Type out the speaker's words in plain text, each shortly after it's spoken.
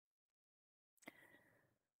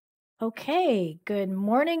Okay, good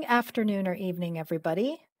morning, afternoon, or evening,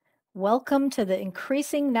 everybody. Welcome to the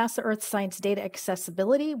Increasing NASA Earth Science Data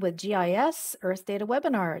Accessibility with GIS Earthdata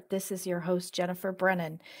webinar. This is your host, Jennifer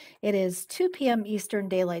Brennan. It is 2 p.m. Eastern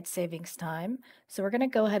Daylight Savings Time, so we're going to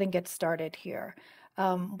go ahead and get started here.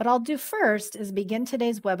 What I'll do first is begin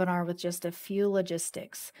today's webinar with just a few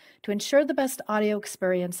logistics. To ensure the best audio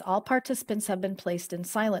experience, all participants have been placed in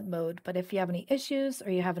silent mode, but if you have any issues or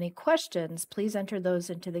you have any questions, please enter those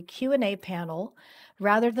into the Q&A panel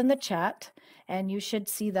rather than the chat, and you should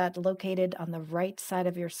see that located on the right side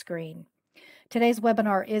of your screen. Today's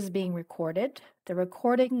webinar is being recorded. The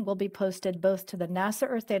recording will be posted both to the NASA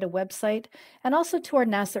Earthdata website and also to our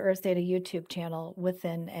NASA Earthdata YouTube channel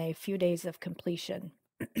within a few days of completion.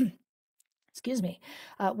 Excuse me.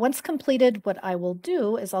 Once completed, what I will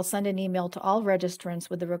do is I'll send an email to all registrants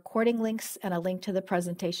with the recording links and a link to the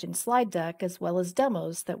presentation slide deck, as well as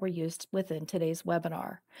demos that were used within today's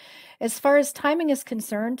webinar. As far as timing is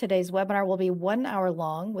concerned, today's webinar will be 1 hour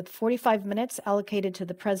long with 45 minutes allocated to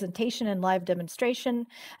the presentation and live demonstration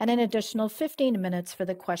and an additional 15 minutes for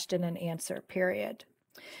the question and answer period.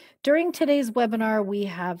 During today's webinar, we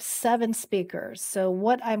have 7 speakers. So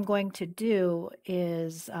what I'm going to do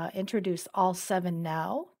is introduce all 7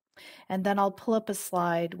 now, and then I'll pull up a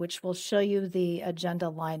slide which will show you the agenda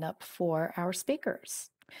lineup for our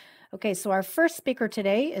speakers. Okay, so our first speaker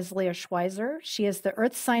today is Leah Schweizer. She is the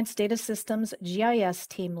Earth Science Data Systems GIS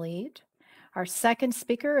team lead. Our second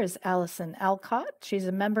speaker is Allison Alcott. She's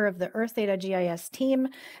a member of the Earthdata GIS team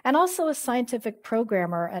and also a scientific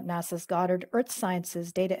programmer at NASA's Goddard Earth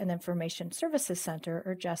Sciences Data and Information Services Center,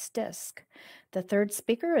 or JESDISC. The third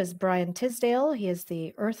speaker is Brian Tisdale. He is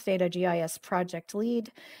the Earthdata GIS project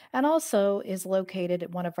lead and also is located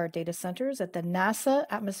at one of our data centers at the NASA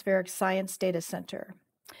Atmospheric Science Data Center.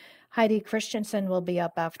 Heidi Christensen will be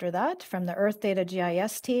up after that from the Earthdata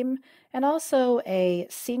GIS team and also a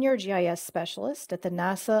senior GIS specialist at the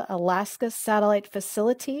NASA Alaska Satellite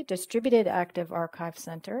Facility Distributed Active Archive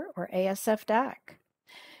Center, or ASF-DAC.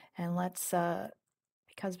 And let's,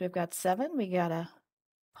 because we've got 7, we gotta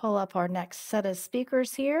pull up our next set of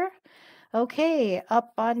speakers here. Okay,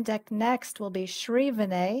 up on deck next will be Shri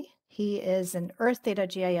Vinay. He is an Earthdata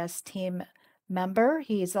GIS team member.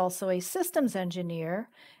 He is also a systems engineer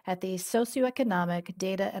at the Socioeconomic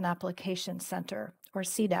Data and Application Center, or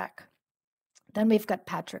CDAC. Then we've got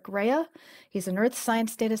Patrick Rea. He's an Earth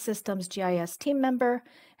Science Data Systems GIS team member.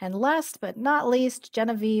 And last but not least,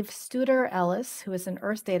 Genevieve Studer-Ellis, who is an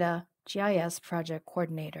Earthdata GIS project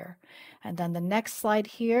coordinator. And then the next slide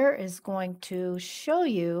here is going to show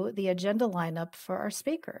you the agenda lineup for our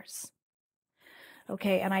speakers.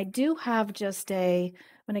 Okay, and I do have just I'm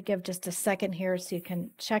going to give just a second here so you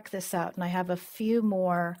can check this out. And I have a few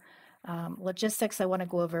more logistics I want to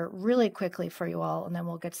go over really quickly for you all, and then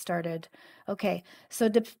we'll get started. Okay, so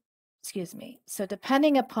So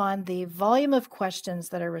depending upon the volume of questions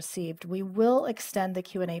that are received, we will extend the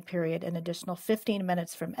Q&A period an additional 15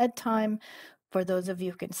 minutes from ed time for those of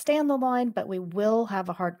you who can stay on the line, but we will have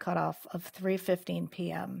a hard cutoff of 3:15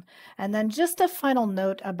 p.m. And then just a final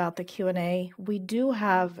note about the Q&A. We do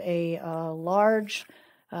have a large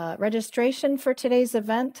registration for today's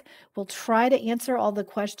event. We'll try to answer all the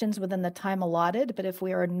questions within the time allotted, but if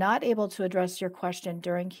we are not able to address your question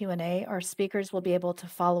during Q&A, our speakers will be able to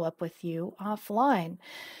follow up with you offline.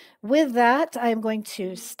 With that, I'm going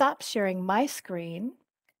to stop sharing my screen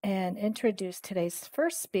and introduce today's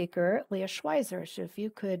first speaker, Leah Schweizer. So if you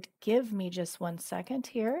could give me just 1 second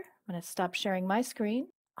here. I'm going to stop sharing my screen.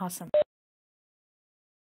 Awesome. All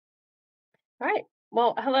right.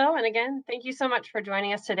 Well, hello, and again, thank you so much for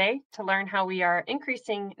joining us today to learn how we are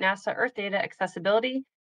increasing NASA Earth data accessibility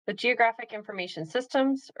with Geographic Information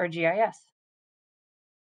Systems, or GIS.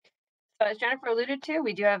 So as Jennifer alluded to,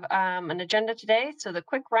 we do have an agenda today. So the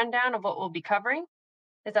quick rundown of what we'll be covering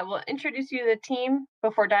is that we'll introduce you to the team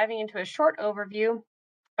before diving into a short overview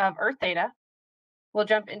of Earth data. We'll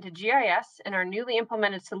jump into GIS and our newly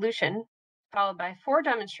implemented solution, followed by 4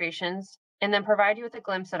 demonstrations, and then provide you with a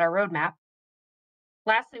glimpse at our roadmap.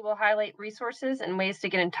 Lastly, we'll highlight resources and ways to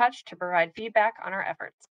get in touch to provide feedback on our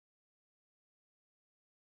efforts.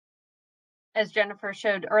 As Jennifer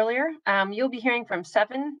showed earlier, you'll be hearing from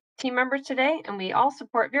 7 team members today, and we all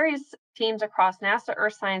support various teams across NASA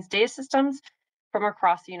Earth Science Data Systems from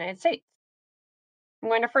across the United States. I'm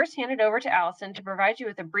going to first hand it over to Allison to provide you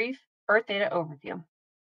with a brief Earth data overview.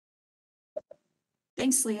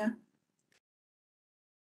 Thanks, Leah.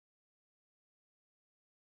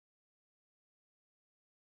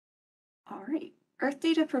 All right. Earth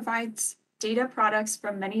data provides data products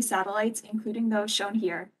from many satellites, including those shown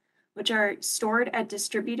here. which are stored at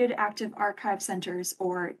Distributed Active Archive Centers,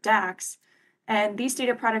 or DACs, and these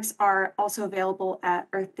data products are also available at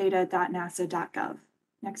earthdata.nasa.gov.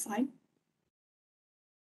 Next slide.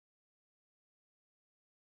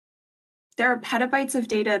 There are petabytes of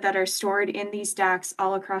data that are stored in these DACs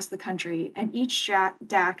all across the country, and each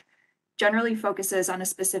DAC generally focuses on a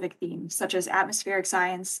specific theme, such as atmospheric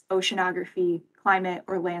science, oceanography, climate,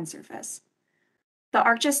 or land surface. The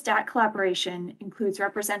ArcGIS DAC collaboration includes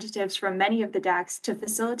representatives from many of the DACs to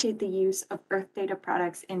facilitate the use of Earth data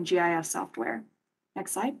products in GIS software.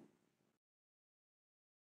 Next slide.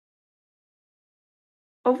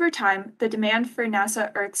 Over time, the demand for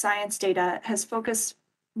NASA Earth science data has focused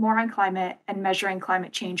more on climate and measuring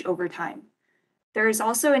climate change over time. There is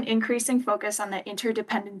also an increasing focus on the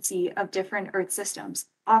interdependency of different Earth systems,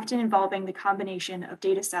 often involving the combination of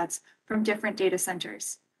data sets from different data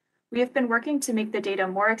centers. We have been working to make the data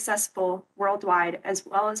more accessible worldwide, as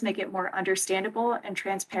well as make it more understandable and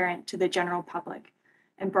transparent to the general public,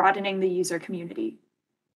 and broadening the user community.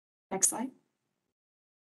 Next slide.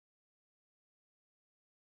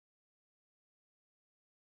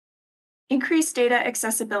 Increased data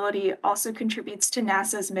accessibility also contributes to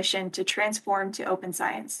NASA's mission to transform to open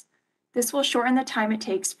science. This will shorten the time it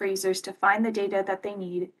takes for users to find the data that they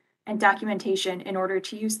need and documentation in order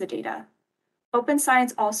to use the data. Open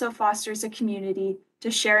science also fosters a community to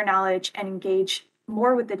share knowledge and engage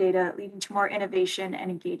more with the data, leading to more innovation and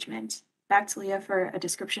engagement. Back to Leah for a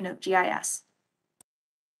description of GIS.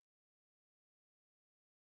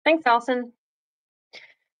 Thanks, Allison.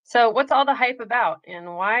 So what's all the hype about,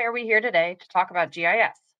 and why are we here today to talk about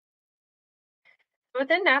GIS?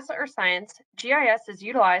 Within NASA Earth Science, GIS is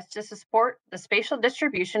utilized to support the spatial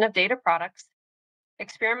distribution of data products,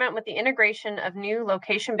 experiment with the integration of new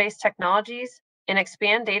location-based technologies, and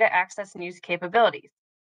expand data access and use capabilities.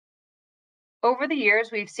 Over the years,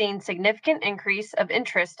 we've seen significant increase of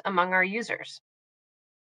interest among our users.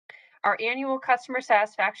 Our annual customer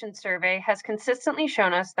satisfaction survey has consistently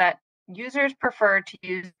shown us that users prefer to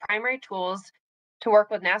use primary tools to work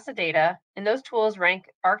with NASA data, and those tools rank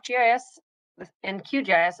ArcGIS and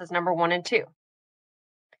QGIS as number 1 and 2.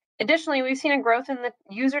 Additionally, we've seen a growth in the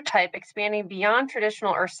user type expanding beyond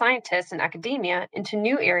traditional Earth scientists and academia into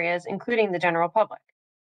new areas, including the general public.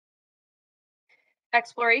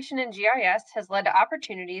 Exploration in GIS has led to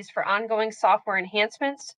opportunities for ongoing software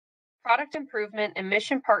enhancements, product improvement, and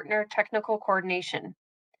mission partner technical coordination.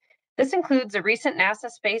 This includes a recent NASA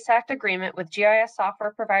Space Act agreement with GIS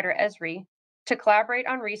software provider Esri to collaborate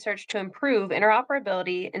on research to improve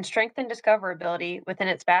interoperability and strengthen discoverability within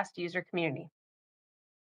its vast user community.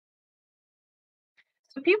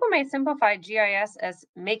 So people may simplify GIS as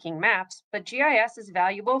making maps, but GIS is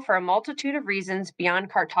valuable for a multitude of reasons beyond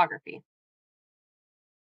cartography.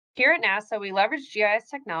 Here at NASA, we leverage GIS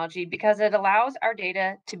technology because it allows our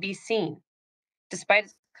data to be seen. Despite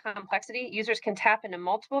its complexity, users can tap into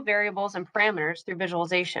multiple variables and parameters through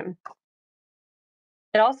visualization.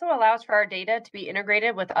 It also allows for our data to be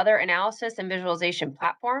integrated with other analysis and visualization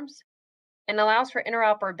platforms, and allows for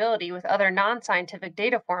interoperability with other non-scientific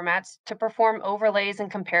data formats to perform overlays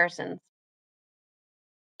and comparisons.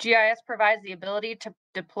 GIS provides the ability to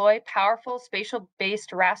deploy powerful spatial-based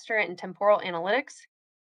raster and temporal analytics,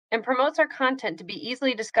 and promotes our content to be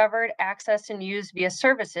easily discovered, accessed, and used via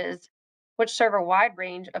services which serve a wide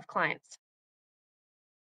range of clients.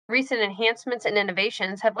 Recent enhancements and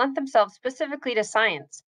innovations have lent themselves specifically to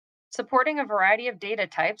science, supporting a variety of data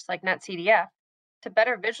types like NetCDF to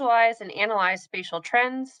better visualize and analyze spatial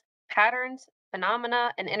trends, patterns,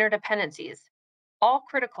 phenomena, and interdependencies, all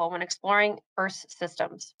critical when exploring Earth's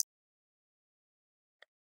systems.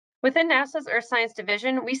 Within NASA's Earth Science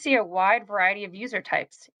Division, we see a wide variety of user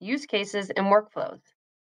types, use cases, and workflows.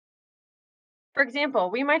 For example,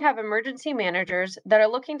 we might have emergency managers that are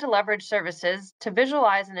looking to leverage services to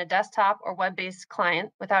visualize in a desktop or web-based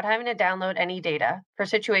client without having to download any data for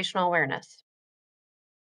situational awareness.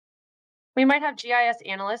 We might have GIS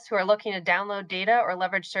analysts who are looking to download data or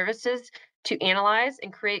leverage services to analyze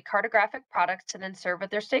and create cartographic products to then serve with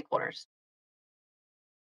their stakeholders.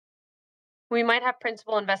 We might have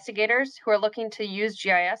principal investigators who are looking to use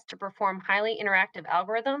GIS to perform highly interactive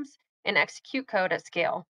algorithms and execute code at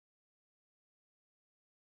scale.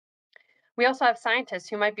 We also have scientists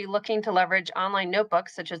who might be looking to leverage online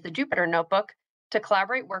notebooks, such as the Jupyter Notebook, to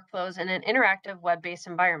collaborate workflows in an interactive web-based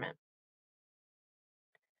environment.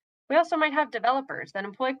 We also might have developers that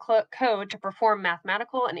employ code to perform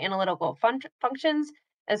mathematical and analytical functions,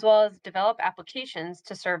 as well as develop applications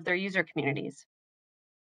to serve their user communities.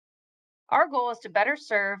 Our goal is to better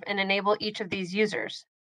serve and enable each of these users.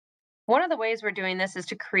 One of the ways we're doing this is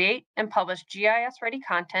to create and publish GIS-ready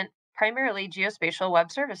content primarily geospatial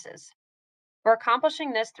web services. We're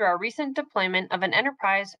accomplishing this through our recent deployment of an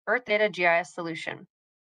enterprise Earthdata GIS solution.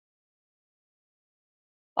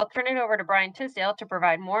 I'll turn it over to Brian Tisdale to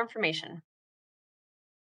provide more information.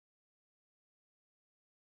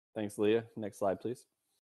 Thanks, Leah. Next slide, please.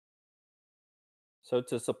 So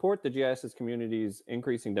to support the GIS community's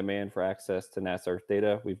increasing demand for access to NASA Earth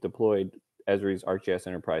data, we've deployed Esri's ArcGIS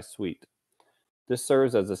Enterprise Suite. This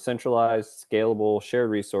serves as a centralized, scalable,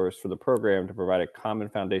 shared resource for the program to provide a common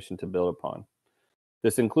foundation to build upon.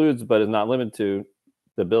 This includes, but is not limited to,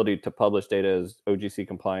 the ability to publish data as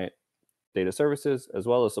OGC-compliant data services, as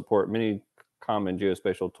well as support many common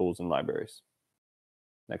geospatial tools and libraries.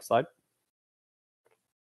 Next slide.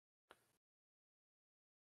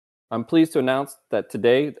 I'm pleased to announce that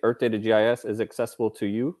today, Earthdata GIS is accessible to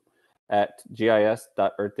you at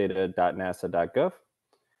gis.earthdata.nasa.gov.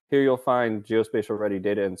 Here you'll find geospatial-ready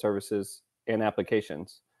data and services and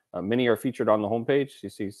applications. Many are featured on the homepage. You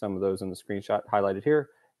see some of those in the screenshot highlighted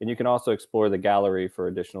here. And you can also explore the gallery for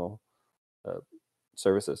additional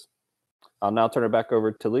services. I'll now turn it back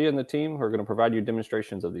over to Leah and the team who are going to provide you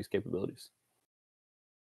demonstrations of these capabilities.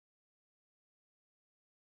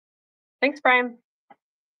 Thanks, Brian.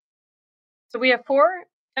 So we have 4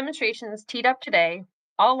 demonstrations teed up today,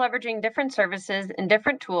 all leveraging different services and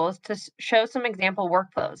different tools to show some example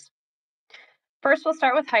workflows. First, we'll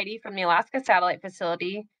start with Heidi from the Alaska Satellite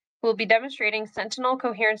Facility, who will be demonstrating Sentinel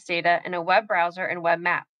coherence data in a web browser and web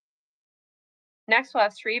map. Next, we'll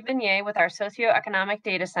have Sri Vinay with our Socioeconomic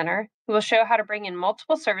Data Center, who will show how to bring in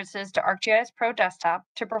multiple services to ArcGIS Pro Desktop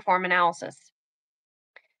to perform analysis.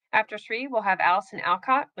 After Sri, we'll have Allison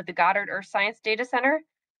Alcott with the Goddard Earth Science Data Center,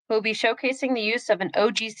 who will be showcasing the use of an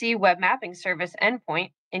OGC web mapping service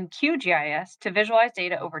endpoint in QGIS to visualize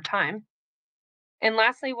data over time. And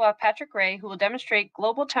lastly, we'll have Patrick Ray, who will demonstrate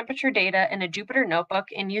global temperature data in a Jupyter notebook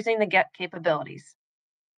and using the GET capabilities.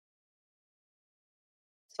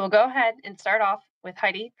 So we'll go ahead and start off with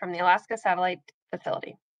Heidi from the Alaska Satellite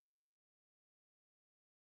Facility.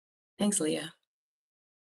 Thanks, Leah.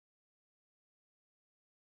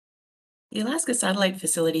 The Alaska Satellite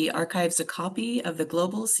Facility archives a copy of the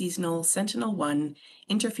Global Seasonal Sentinel-1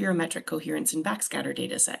 Interferometric Coherence and Backscatter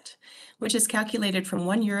dataset, which is calculated from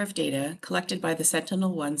 1 year of data collected by the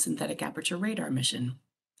Sentinel-1 Synthetic Aperture Radar mission.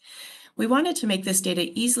 We wanted to make this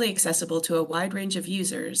data easily accessible to a wide range of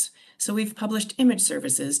users, so we've published image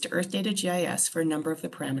services to Earthdata GIS for a number of the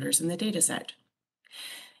parameters in the dataset.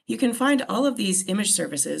 You can find all of these image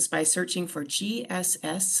services by searching for GSS-ICB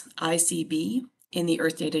in the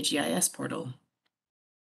Earthdata GIS portal.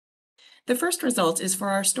 The first result is for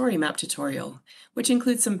our story map tutorial, which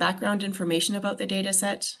includes some background information about the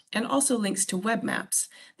dataset and also links to web maps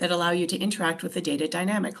that allow you to interact with the data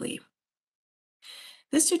dynamically.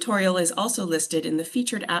 This tutorial is also listed in the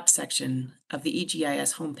Featured Apps section of the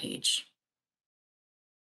eGIS homepage.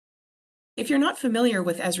 If you're not familiar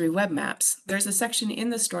with Esri web maps, there's a section in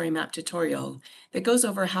the story map tutorial that goes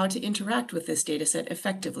over how to interact with this dataset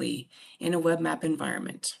effectively in a web map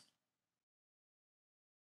environment.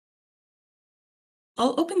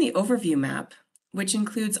 I'll open the overview map, which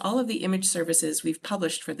includes all of the image services we've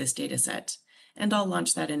published for this dataset, and I'll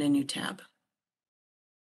launch that in a new tab.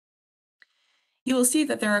 You will see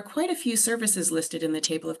that there are quite a few services listed in the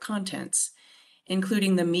table of contents,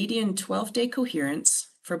 including the median 12-day coherence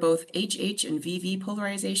for both HH and VV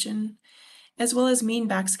polarization, as well as mean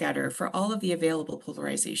backscatter for all of the available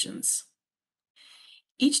polarizations.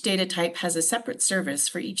 Each data type has a separate service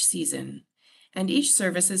for each season, and each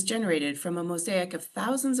service is generated from a mosaic of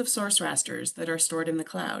thousands of source rasters that are stored in the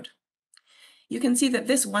cloud. You can see that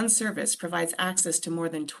this one service provides access to more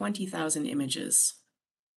than 20,000 images.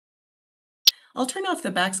 I'll turn off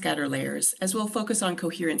the backscatter layers as we'll focus on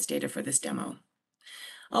coherence data for this demo.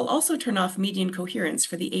 I'll also turn off median coherence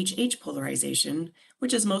for the HH polarization,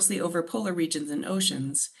 which is mostly over polar regions and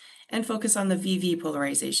oceans, and focus on the VV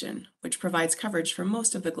polarization, which provides coverage for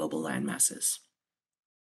most of the global landmasses.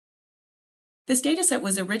 This dataset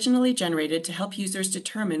was originally generated to help users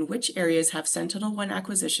determine which areas have Sentinel-1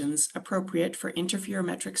 acquisitions appropriate for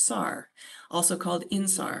interferometric SAR, also called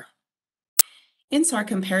INSAR. INSAR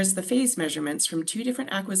compares the phase measurements from 2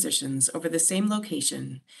 different acquisitions over the same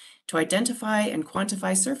location to identify and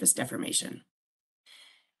quantify surface deformation.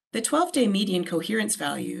 The 12-day median coherence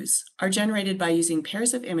values are generated by using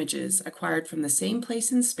pairs of images acquired from the same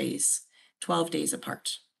place in space 12 days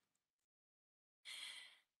apart.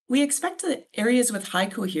 We expect that areas with high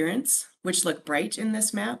coherence, which look bright in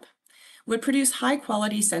this map, would produce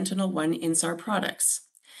high-quality Sentinel-1 INSAR products,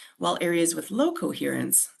 while areas with low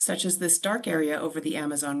coherence, such as this dark area over the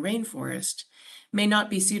Amazon rainforest, may not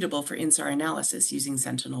be suitable for INSAR analysis using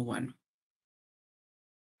Sentinel-1.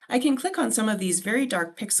 I can click on some of these very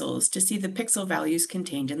dark pixels to see the pixel values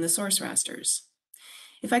contained in the source rasters.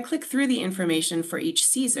 If I click through the information for each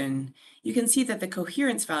season, you can see that the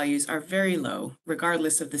coherence values are very low,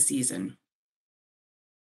 regardless of the season.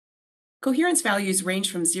 Coherence values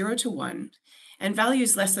range from 0 to 1, and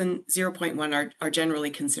values less than 0.1 are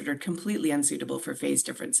generally considered completely unsuitable for phase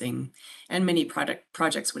differencing, and many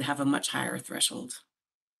projects would have a much higher threshold.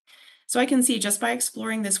 So I can see just by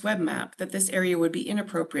exploring this web map that this area would be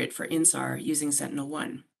inappropriate for INSAR using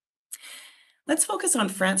Sentinel-1. Let's focus on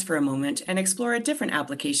France for a moment and explore a different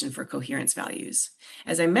application for coherence values.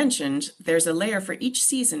 As I mentioned, there's a layer for each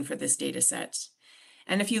season for this dataset.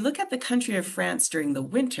 And if you look at the country of France during the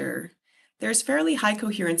winter, there's fairly high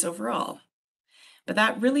coherence overall. But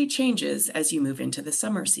that really changes as you move into the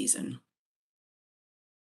summer season.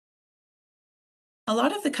 A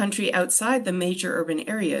lot of the country outside the major urban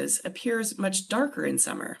areas appears much darker in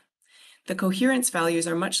summer. The coherence values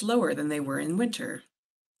are much lower than they were in winter.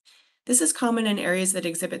 This is common in areas that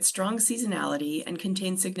exhibit strong seasonality and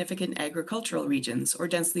contain significant agricultural regions or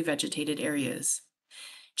densely vegetated areas.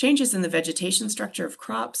 Changes in the vegetation structure of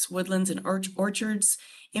crops, woodlands, and orchards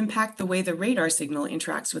impact the way the radar signal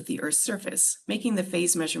interacts with the Earth's surface, making the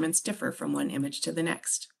phase measurements differ from one image to the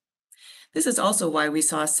next. This is also why we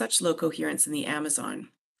saw such low coherence in the Amazon.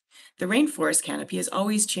 The rainforest canopy is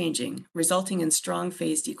always changing, resulting in strong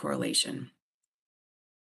phase decorrelation.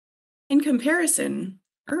 In comparison,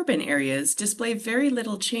 urban areas display very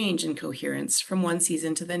little change in coherence from one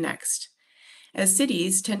season to the next, as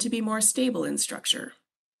cities tend to be more stable in structure.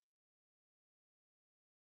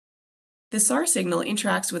 The SAR signal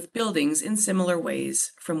interacts with buildings in similar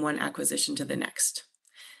ways from one acquisition to the next,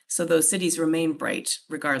 so those cities remain bright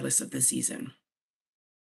regardless of the season.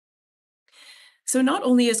 So not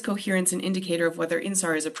only is coherence an indicator of whether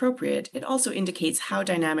INSAR is appropriate, it also indicates how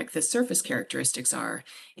dynamic the surface characteristics are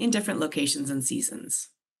in different locations and seasons.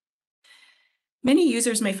 Many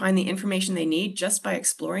users may find the information they need just by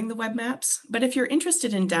exploring the web maps, but if you're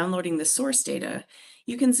interested in downloading the source data,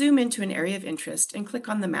 you can zoom into an area of interest and click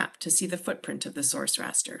on the map to see the footprint of the source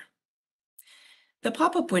raster. The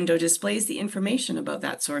pop-up window displays the information about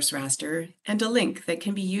that source raster and a link that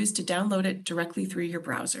can be used to download it directly through your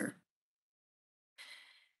browser.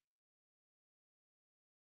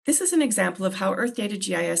 This is an example of how Earthdata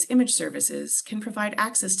GIS image services can provide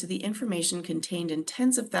access to the information contained in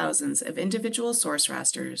tens of thousands of individual source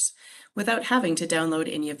rasters without having to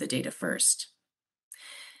download any of the data first.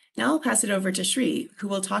 Now I'll pass it over to Sri, who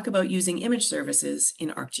will talk about using image services in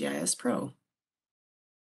ArcGIS Pro.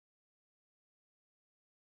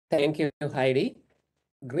 Thank you, Heidi.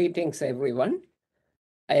 Greetings, everyone.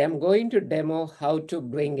 I am going to demo how to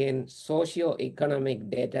bring in socio-economic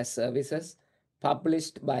data services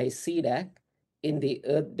published by CDAC in the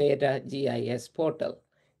Earthdata GIS portal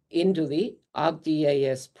into the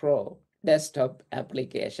ArcGIS Pro desktop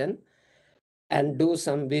application and do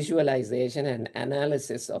some visualization and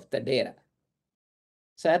analysis of the data.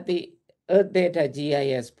 So at the Earthdata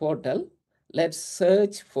GIS portal, let's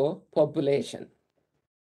search for population.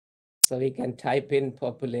 So we can type in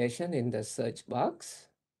population in the search box.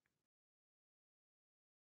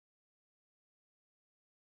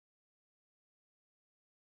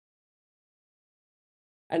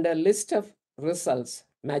 And a list of results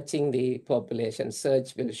matching the population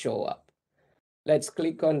search will show up. Let's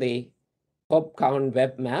click on the pop count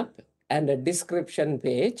web map and a description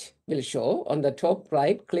page will show. On the top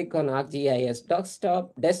right, click on ArcGIS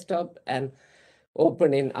desktop and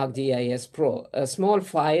open in ArcGIS Pro. A small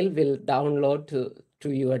file will download to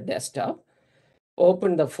your desktop.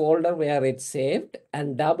 Open the folder where it's saved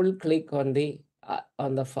and double click on the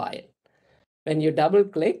file. When you double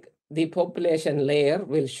click, the population layer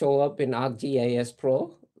will show up in ArcGIS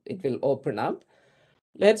Pro. It will open up.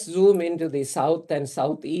 Let's zoom into the South and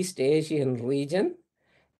Southeast Asian region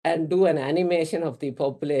and do an animation of the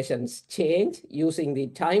population's change using the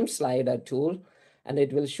time slider tool. And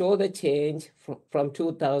it will show the change from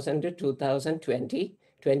 2000 to 2020,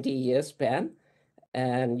 20-year span.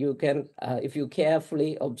 And you can, if you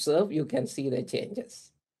carefully observe, you can see the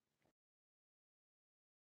changes.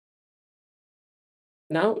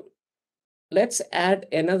 Now, let's add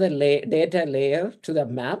another data layer to the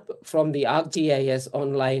map from the ArcGIS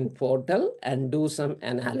online portal and do some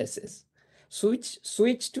analysis. Switch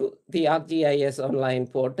to the ArcGIS online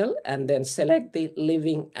portal and then select the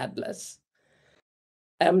living atlas.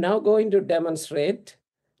 I'm now going to demonstrate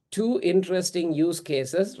two interesting use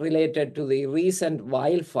cases related to the recent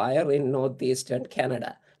wildfire in northeastern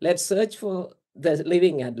Canada. Let's search for the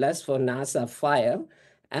living atlas for NASA fire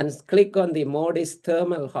and click on the MODIS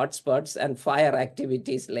thermal hotspots and fire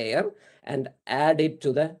activities layer and add it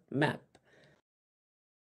to the map.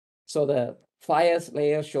 So the fires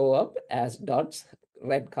layer show up as dots,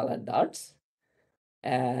 red colored dots.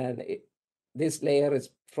 And this layer is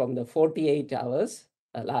from the 48 hours,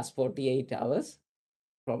 last 48 hours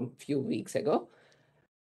from a few weeks ago.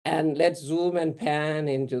 And let's zoom and pan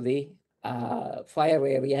into the fire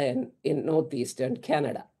area in northeastern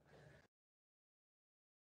Canada.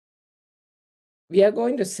 We are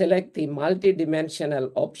going to select the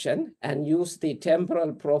multidimensional option and use the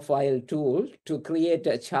temporal profile tool to create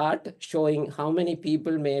a chart showing how many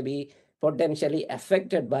people may be potentially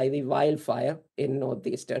affected by the wildfire in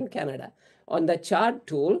northeastern Canada. On the chart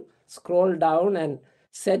tool, scroll down and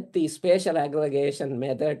set the spatial aggregation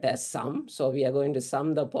method as sum. So we are going to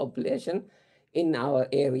sum the population in our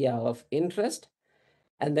area of interest,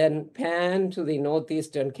 and then pan to the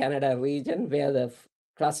northeastern Canada region where the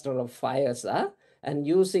cluster of fires are, and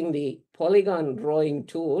using the polygon drawing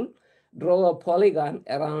tool, draw a polygon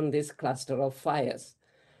around this cluster of fires.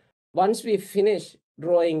 Once we finish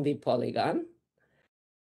drawing the polygon,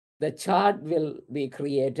 the chart will be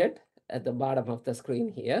created at the bottom of the screen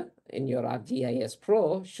here in your ArcGIS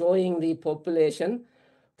Pro, showing the population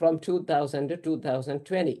from 2000 to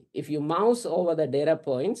 2020. If you mouse over the data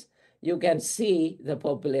points, you can see the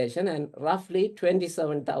population, and roughly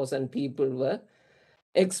 27,000 people were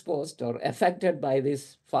exposed or affected by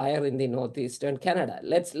this fire in the northeastern Canada.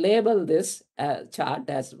 Let's label this chart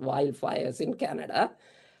as wildfires in Canada.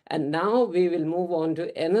 And now we will move on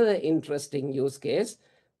to another interesting use case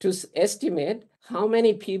to estimate how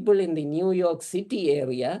many people in the New York City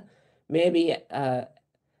area may be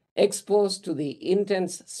exposed to the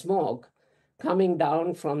intense smoke coming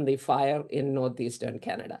down from the fire in northeastern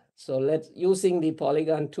Canada. So using the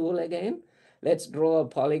polygon tool again, let's draw a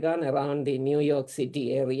polygon around the New York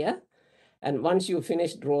City area. And once you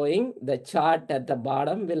finish drawing, the chart at the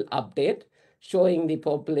bottom will update, showing the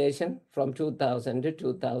population from 2000 to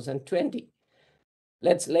 2020.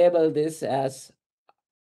 Let's label this as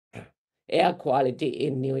air quality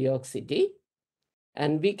in New York City.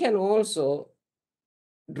 And we can also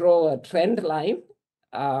draw a trend line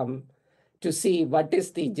to see what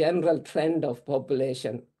is the general trend of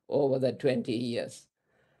population over the 20 years.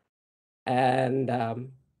 And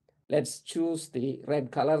let's choose the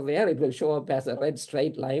red color there. It will show up as a red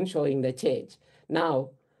straight line showing the change.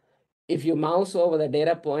 Now, if you mouse over the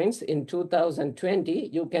data points in 2020,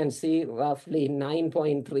 you can see roughly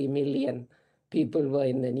 9.3 million people were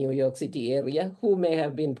in the New York City area who may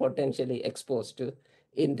have been potentially exposed to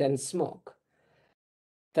intense smoke.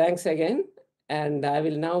 Thanks again, and I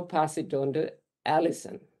will now pass it on to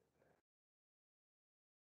Allison.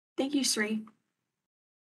 Thank you, Sri.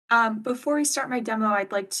 Before we start my demo,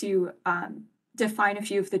 I'd like to define a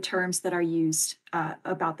few of the terms that are used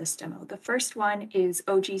about this demo. The first one is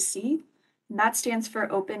OGC, and that stands for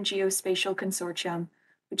Open Geospatial Consortium,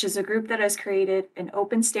 which is a group that has created an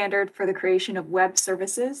open standard for the creation of web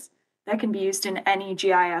services that can be used in any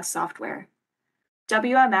GIS software.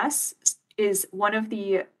 WMS is one of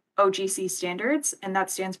the OGC standards, and that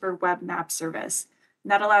stands for Web Map Service.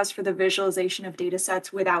 And that allows for the visualization of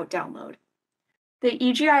datasets without download. The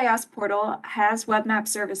eGIS portal has web map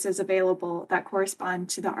services available that correspond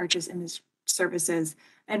to the ArcGIS image services,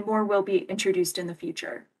 and more will be introduced in the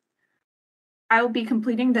future. I will be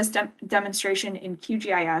completing this demonstration in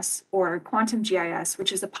QGIS or Quantum GIS,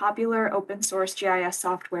 which is a popular open source GIS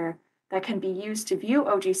software that can be used to view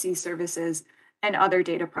OGC services and other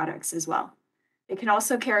data products as well. It can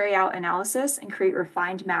also carry out analysis and create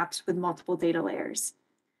refined maps with multiple data layers.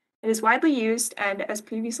 It is widely used, and as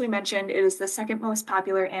previously mentioned, it is the second most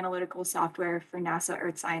popular analytical software for NASA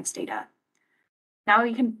Earth science data. Now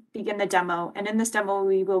we can begin the demo, and in this demo,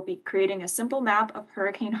 we will be creating a simple map of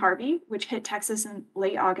Hurricane Harvey, which hit Texas in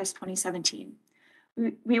late August 2017.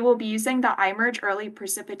 We will be using the iMerge Early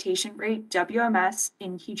Precipitation Rate, WMS,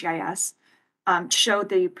 in QGIS to show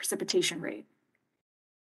the precipitation rate.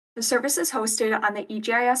 The service is hosted on the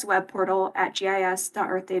eGIS web portal at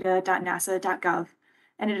gis.earthdata.nasa.gov,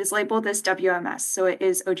 and it is labeled as WMS, so it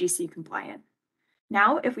is OGC compliant.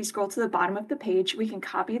 Now, if we scroll to the bottom of the page, we can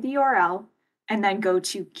copy the URL and then go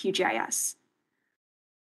to QGIS.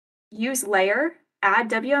 Use Layer, add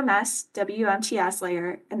WMS, WMTS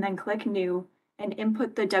layer, and then click New and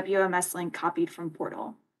input the WMS link copied from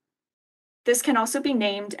portal. This can also be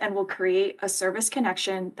named and will create a service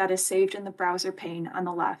connection that is saved in the browser pane on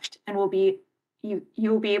the left, and you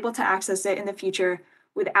will be able to access it in the future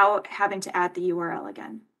without having to add the URL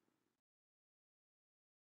again.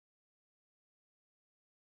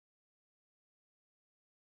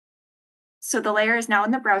 So the layer is now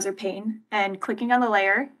in the browser pane, and clicking on the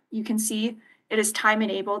layer, you can see it is time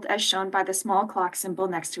enabled as shown by the small clock symbol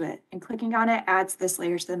next to it, and clicking on it adds this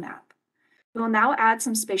layer to the map. We will now add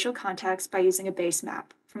some spatial context by using a base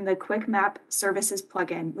map from the Quick Map Services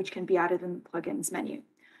plugin, which can be added in the plugins menu.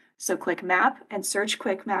 So click Map and search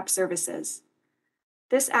Quick Map Services.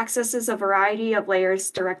 This accesses a variety of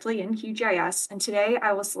layers directly in QGIS, and today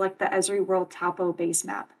I will select the Esri World Topo base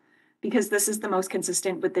map, because this is the most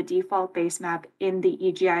consistent with the default base map in the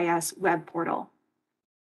EGIS web portal.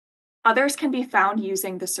 Others can be found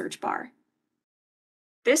using the search bar.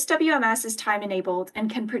 This WMS is time-enabled and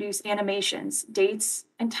can produce animations. Dates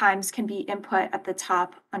and times can be input at the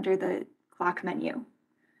top under the clock menu.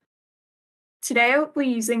 Today, I will be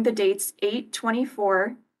using the dates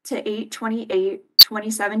 8/24 to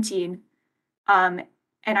 8/28/2017, and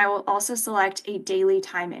I will also select a daily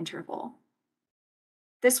time interval.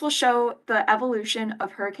 This will show the evolution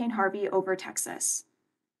of Hurricane Harvey over Texas.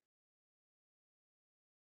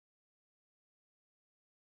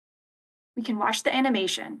 We can watch the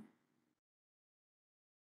animation.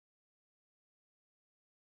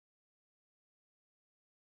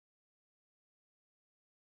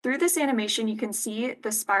 Through this animation, you can see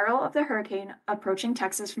the spiral of the hurricane approaching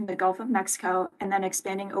Texas from the Gulf of Mexico and then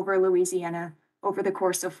expanding over Louisiana over the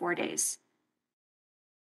course of 4 days.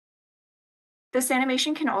 This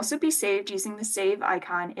animation can also be saved using the Save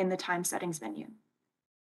icon in the Time Settings menu.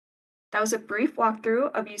 That was a brief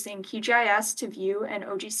walkthrough of using QGIS to view an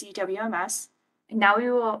OGC WMS, and now we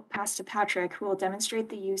will pass to Patrick, who will demonstrate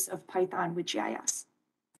the use of Python with GIS.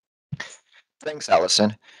 Thanks,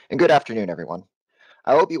 Allison, and good afternoon, everyone.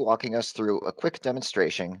 I will be walking us through a quick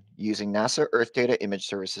demonstration using NASA Earthdata Image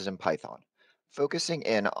Services in Python, focusing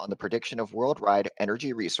in on the prediction of worldwide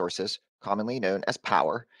energy resources, commonly known as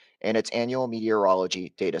power, and its annual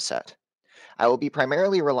meteorology dataset. I will be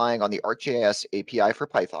primarily relying on the ArcGIS API for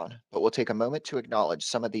Python, but will take a moment to acknowledge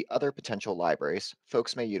some of the other potential libraries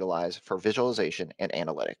folks may utilize for visualization and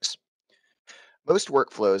analytics. Most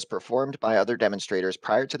workflows performed by other demonstrators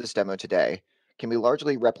prior to this demo today can be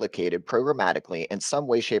largely replicated programmatically in some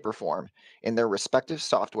way, shape, or form in their respective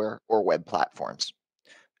software or web platforms.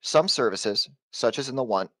 Some services, such as the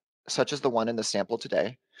one in the sample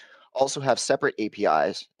today, also have separate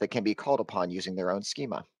APIs that can be called upon using their own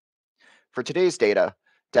schema. For today's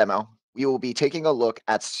demo, we will be taking a look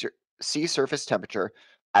at sea surface temperature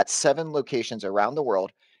at 7 locations around the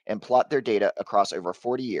world and plot their data across over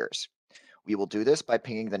 40 years. We will do this by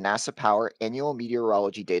pinging the NASA Power Annual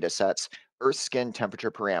Meteorology Datasets Earth Skin Temperature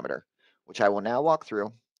Parameter, which I will now walk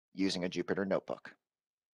through using a Jupyter Notebook.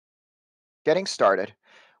 Getting started,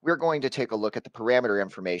 we're going to take a look at the parameter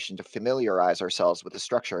information to familiarize ourselves with the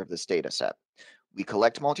structure of this dataset. We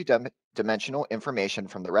collect multidimensional information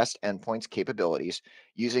from the REST endpoint's capabilities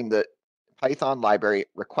using the Python library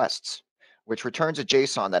requests, which returns a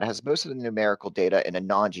JSON that has most of the numerical data in a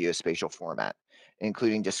non-geospatial format,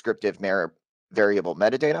 including descriptive variable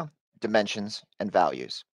metadata, dimensions, and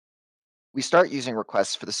values. We start using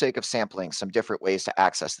requests for the sake of sampling some different ways to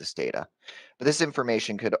access this data, but this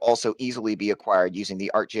information could also easily be acquired using the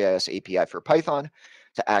ArcGIS API for Python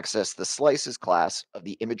to access the slices class of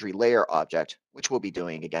the imagery layer object, which we'll be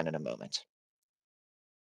doing again in a moment.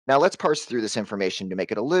 Now let's parse through this information to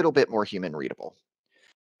make it a little bit more human readable.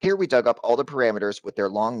 Here we dug up all the parameters with their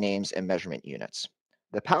long names and measurement units.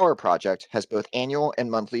 The Power project has both annual and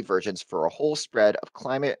monthly versions for a whole spread of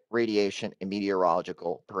climate, radiation, and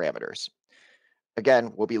meteorological parameters.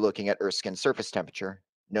 Again, we'll be looking at Earth skin surface temperature,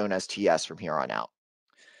 known as TS from here on out.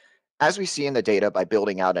 As we see in the data by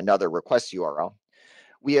building out another request URL,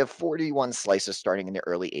 we have 41 slices starting in the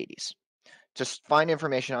early 80s. To find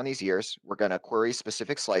information on these years, we're going to query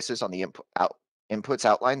specific slices on the inputs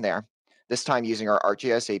outlined there, this time using our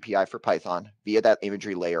ArcGIS API for Python via that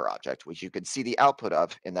imagery layer object, which you can see the output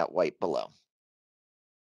of in that white below.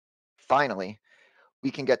 Finally,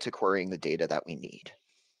 we can get to querying the data that we need.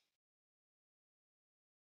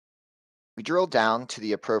 We drill down to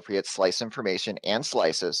the appropriate slice information and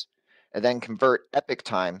slices, and then convert epoch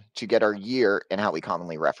time to get our year and how we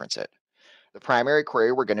commonly reference it. The primary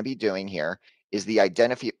query we're going to be doing here is the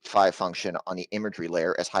identify function on the imagery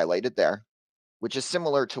layer as highlighted there, which is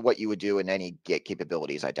similar to what you would do in any get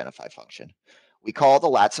capabilities identify function. We call the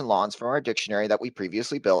lats and longs from our dictionary that we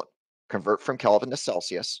previously built, convert from Kelvin to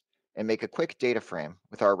Celsius, and make a quick data frame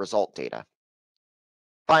with our result data.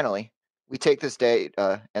 Finally, we take this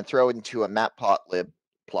data and throw it into a matplotlib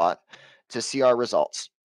plot to see our results.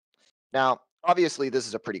 Now, obviously, this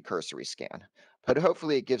is a pretty cursory scan, but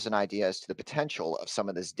hopefully it gives an idea as to the potential of some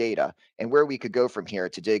of this data and where we could go from here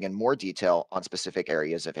to dig in more detail on specific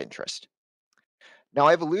areas of interest. Now,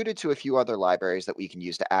 I've alluded to a few other libraries that we can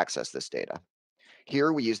use to access this data.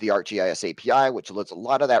 Here we use the ArcGIS API, which loads a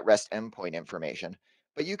lot of that REST endpoint information,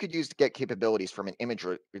 but you could use to get capabilities from an image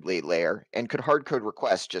relay layer and could hardcode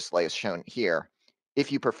requests just like shown here,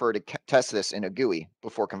 if you prefer to test this in a GUI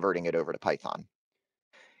before converting it over to Python.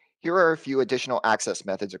 Here are a few additional access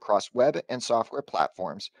methods across web and software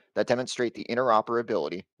platforms that demonstrate the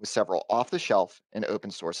interoperability with several off-the-shelf and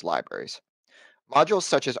open-source libraries. Modules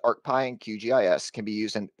such as ArcPy and QGIS can be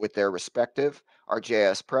used with their respective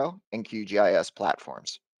ArcGIS Pro and QGIS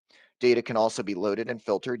platforms. Data can also be loaded and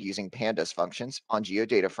filtered using pandas functions on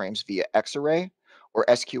geodata frames via Xarray or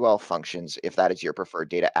SQL functions if that is your preferred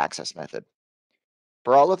data access method.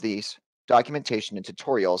 For all of these, documentation and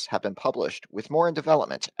tutorials have been published with more in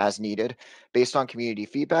development as needed based on community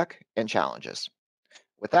feedback and challenges.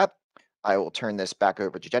 With that, I will turn this back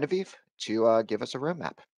over to Genevieve to give us a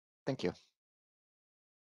roadmap. Thank you.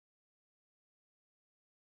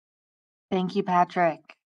 Thank you, Patrick.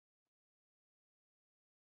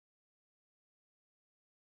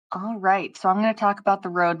 All right, so I'm going to talk about the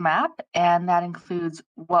roadmap, and that includes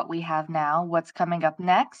what we have now, what's coming up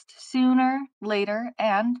next, sooner, later,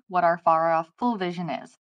 and what our far-off full vision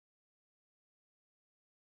is.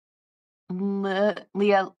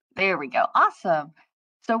 Leah, there we go. Awesome.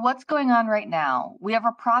 So what's going on right now? We have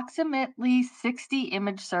approximately 60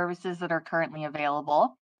 image services that are currently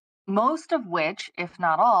available, most of which, if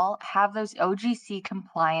not all, have those OGC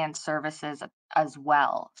compliant services as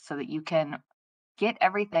well, so that you can get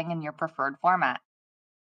everything in your preferred format.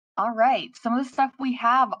 All right, some of the stuff we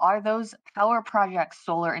have are those power projects,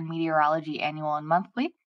 solar and meteorology annual and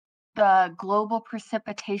monthly, the global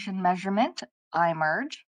precipitation measurement,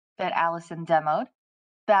 iMerge, that Allison demoed,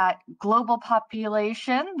 that global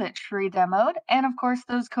population that Shri demoed, and of course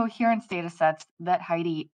those coherence data sets that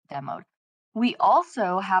Heidi demoed. We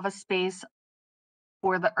also have a space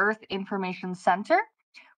for the Earth Information Center,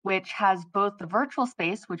 which has both the virtual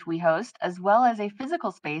space, which we host, as well as a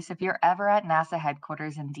physical space if you're ever at NASA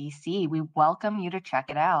headquarters in DC. We welcome you to check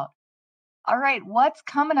it out. All right, what's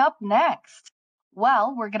coming up next?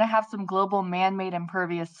 Well, we're going to have some global man-made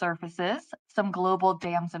impervious surfaces, some global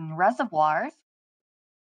dams and reservoirs,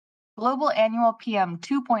 global annual PM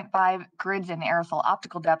 2.5 grids and aerosol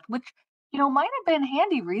optical depth, which might have been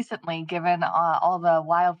handy recently given all the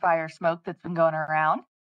wildfire smoke that's been going around.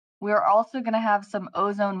 We're also going to have some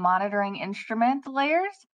ozone monitoring instrument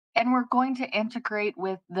layers, and we're going to integrate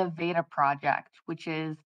with the VEDA project, which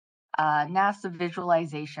is a NASA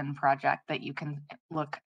visualization project that you can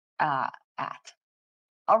look at.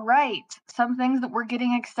 All right, some things that we're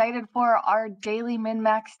getting excited for are daily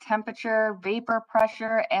min-max temperature, vapor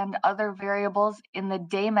pressure, and other variables in the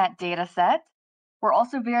DAYMET dataset. We're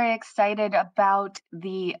also very excited about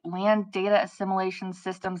the Land Data Assimilation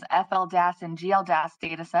Systems FLDAS and GLDAS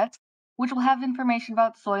datasets, which will have information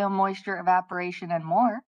about soil moisture, evaporation, and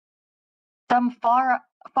more. Some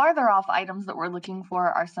farther off items that we're looking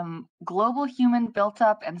for are some global human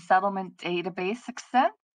built-up and settlement database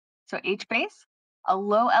extent, so HBase, a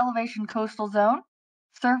low elevation coastal zone,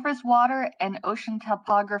 surface water and ocean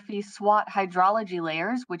topography SWOT hydrology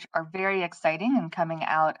layers, which are very exciting and coming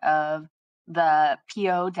out of the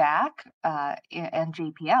PODAC and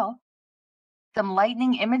JPL, some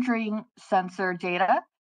lightning imaging sensor data,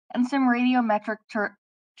 and some radiometric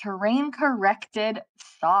terrain corrected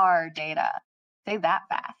SAR data. Say that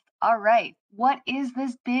fast. All right, what is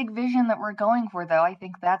this big vision that we're going for, though? I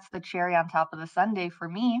think that's the cherry on top of the sundae for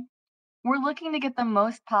me. We're looking to get the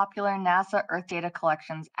most popular NASA Earth data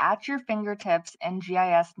collections at your fingertips in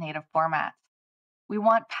GIS native formats. We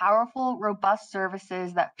want powerful, robust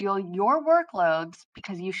services that fuel your workloads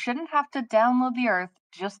because you shouldn't have to download the Earth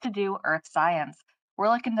just to do Earth science. We're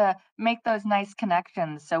looking to make those nice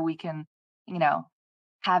connections so we can,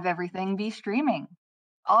 have everything be streaming.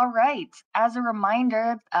 All right. As a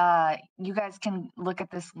reminder, you guys can look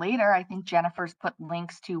at this later. I think Jennifer's put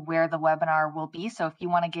links to where the webinar will be. So if you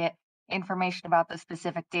want to get information about the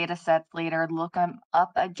specific data sets later, look them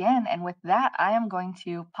up again. And with that, I am going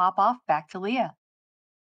to pop off back to Leah.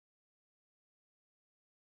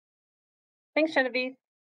 Thanks, Genevieve.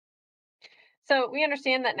 So we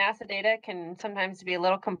understand that NASA data can sometimes be a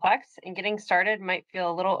little complex, and getting started might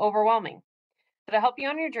feel a little overwhelming. So to help you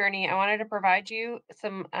on your journey, I wanted to provide you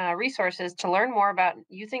some resources to learn more about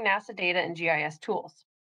using NASA data and GIS tools.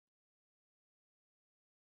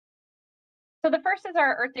 So the first is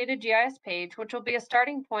our Earthdata GIS page, which will be a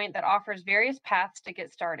starting point that offers various paths to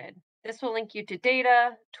get started. This will link you to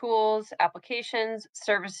data, tools, applications,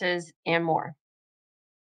 services, and more.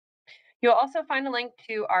 You'll also find a link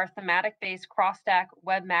to our thematic-based cross-stack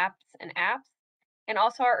web maps and apps and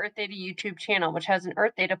also our Earthdata YouTube channel, which has an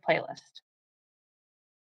Earthdata playlist.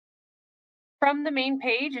 From the main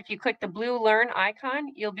page, if you click the blue Learn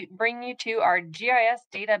icon, bring you to our GIS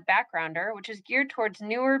data backgrounder, which is geared towards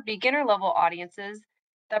newer beginner-level audiences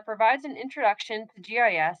that provides an introduction to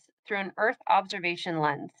GIS through an Earth observation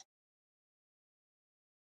lens.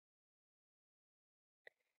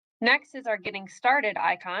 Next is our Getting Started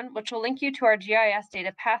icon, which will link you to our GIS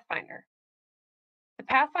data Pathfinder. The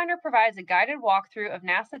Pathfinder provides a guided walkthrough of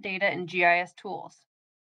NASA data and GIS tools.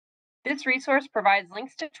 This resource provides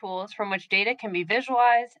links to tools from which data can be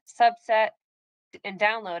visualized, subset, and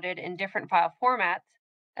downloaded in different file formats,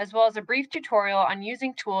 as well as a brief tutorial on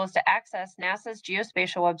using tools to access NASA's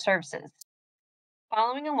geospatial web services.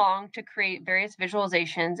 Following along to create various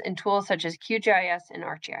visualizations in tools such as QGIS and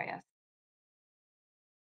ArcGIS.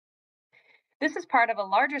 This is part of a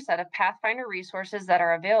larger set of Pathfinder resources that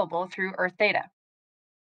are available through Earthdata.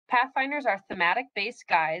 Pathfinders are thematic-based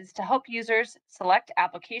guides to help users select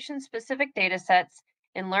application-specific datasets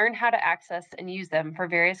and learn how to access and use them for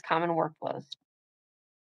various common workflows.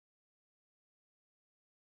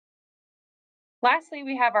 Lastly,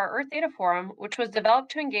 we have our Earthdata Forum, which was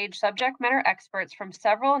developed to engage subject matter experts from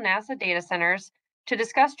several NASA data centers to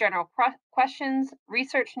discuss general questions,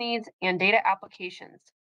 research needs, and data applications.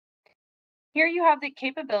 Here you have the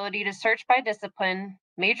capability to search by discipline,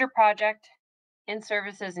 major project, in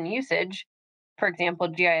services and usage, for example,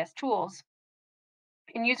 GIS tools,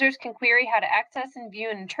 and users can query how to access and view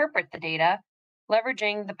and interpret the data,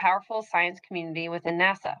 leveraging the powerful science community within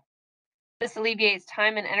NASA. This alleviates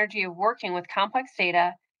time and energy of working with complex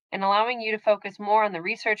data and allowing you to focus more on the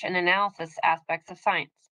research and analysis aspects of science.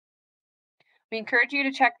 We encourage you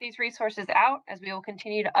to check these resources out as we will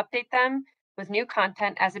continue to update them with new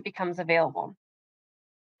content as it becomes available.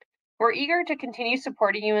 We're eager to continue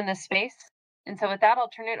supporting you in this space. And so with that, I'll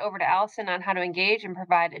turn it over to Allison on how to engage and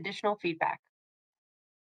provide additional feedback.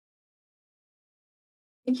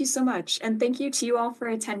 Thank you so much. And thank you to you all for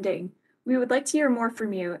attending. We would like to hear more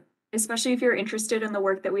from you, especially if you're interested in the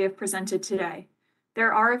work that we have presented today.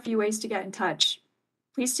 There are a few ways to get in touch.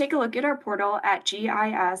 Please take a look at our portal at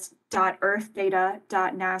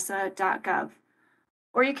gis.earthdata.nasa.gov,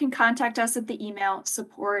 or you can contact us at the email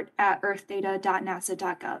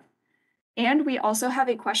support@earthdata.nasa.gov. And we also have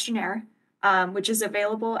a questionnaire, which is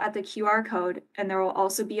available at the QR code, and there will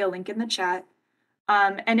also be a link in the chat.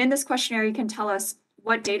 And in this questionnaire, you can tell us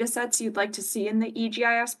what data sets you'd like to see in the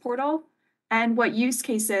eGIS portal and what use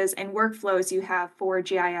cases and workflows you have for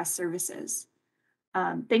GIS services.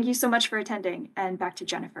 Thank you so much for attending, and back to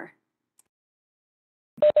Jennifer.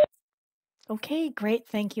 Okay, great.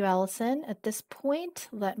 Thank you, Allison. At this point,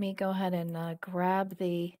 let me go ahead and grab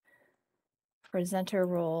the presenter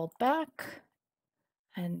role back,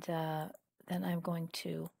 and then I'm going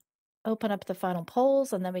to open up the final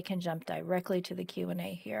polls, and then we can jump directly to the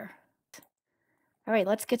Q&A here. All right,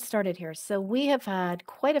 let's get started here. So we have had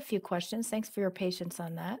quite a few questions. Thanks for your patience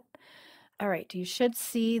on that. All right, you should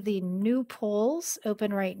see the new polls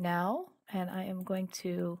open right now, and I am going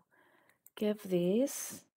to give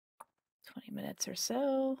these 20 minutes or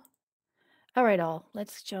so. All right, all,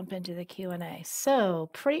 let's jump into the Q&A. So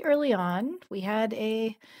pretty early on, we had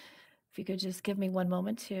if you could just give me one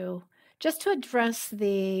moment to address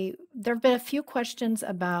there have been a few questions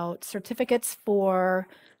about certificates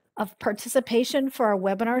of participation for our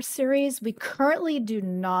webinar series. We currently do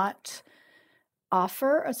not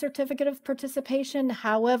offer a certificate of participation.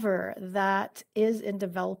 However, that is in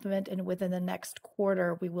development, and within the next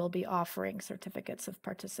quarter, we will be offering certificates of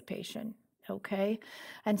participation. Okay.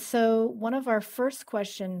 And so one of our first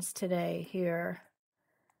questions today here,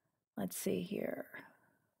 let's see here.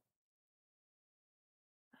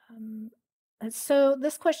 So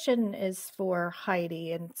this question is for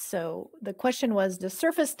Heidi. And so the question was, does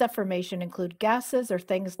surface deformation include gases or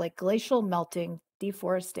things like glacial melting,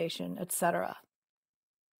 deforestation, etc.?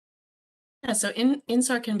 Yeah, so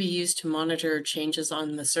INSAR can be used to monitor changes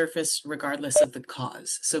on the surface regardless of the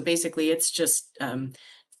cause. So basically, it's just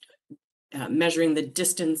measuring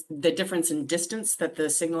the difference in distance that the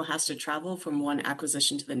signal has to travel from one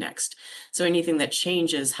acquisition to the next. So anything that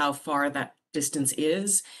changes how far that distance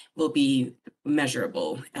is will be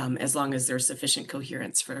measurable as long as there's sufficient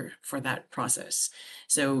coherence for that process.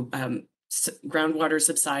 So groundwater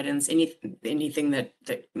subsidence, anything that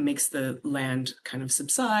makes the land kind of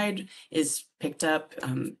subside is picked up.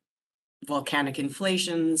 Volcanic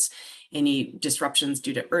inflations, any disruptions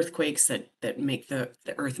due to earthquakes that make the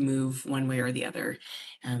earth move one way or the other.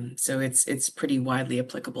 So it's pretty widely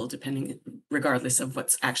applicable regardless of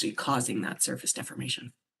what's actually causing that surface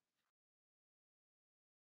deformation.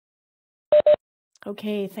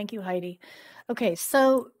 Okay, thank you, Heidi. Okay,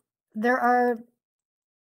 so there are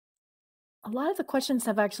a lot of the questions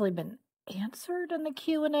have actually been answered in the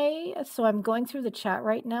Q&A, so I'm going through the chat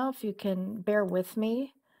right now, if you can bear with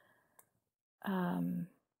me.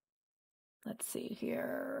 Let's see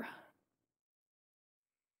here.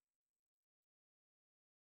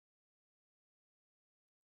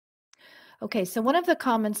 Okay, so one of the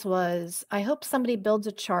comments was, I hope somebody builds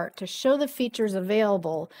a chart to show the features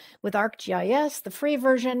available with ArcGIS, the free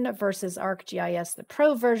version, versus ArcGIS, the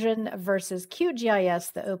pro version, versus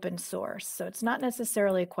QGIS, the open source. So it's not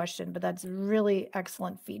necessarily a question, but that's really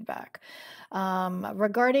excellent feedback.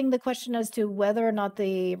 Regarding the question as to whether or not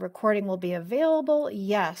the recording will be available,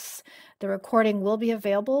 yes, the recording will be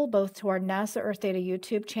available both to our NASA Earthdata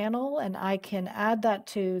YouTube channel, and I can add that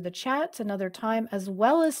to the chat another time, as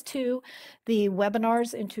well as to the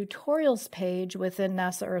webinars and tutorials page within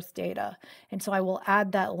NASA Earthdata. And so I will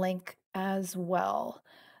add that link as well.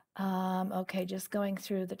 Okay, just going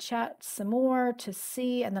through the chat some more to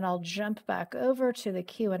see, and then I'll jump back over to the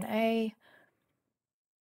Q&A.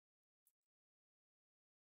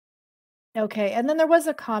 Okay, and then there was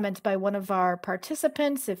a comment by one of our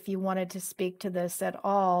participants, if you wanted to speak to this at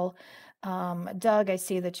all. Doug, I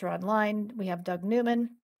see that you're online. We have Doug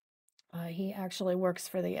Newman. He actually works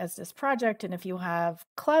for the ESDS project, and if you have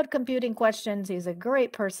cloud computing questions, he's a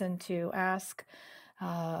great person to ask.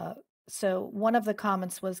 So one of the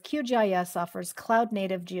comments was, QGIS offers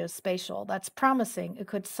cloud-native geospatial. That's promising. It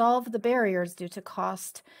could solve the barriers due to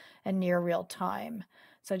cost and near real time.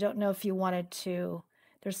 So I don't know if you wanted to,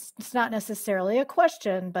 it's not necessarily a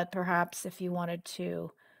question, but perhaps if you wanted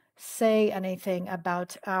to say anything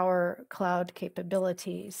about our cloud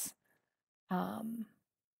capabilities.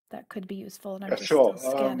 That could be useful, and I'm just sure.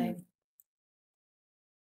 still scanning.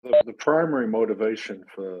 The primary motivation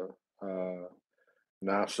for NASA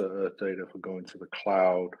Earthdata for going to the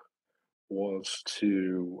cloud was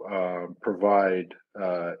to provide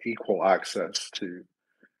equal access to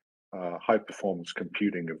high-performance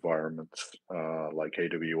computing environments like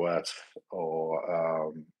AWS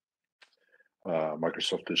or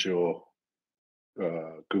Microsoft Azure,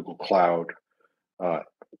 Google Cloud,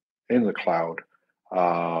 in the cloud,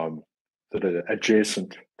 that are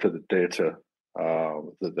adjacent to the data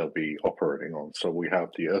that they'll be operating on. So we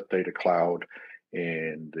have the Earthdata Cloud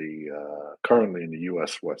in the currently in the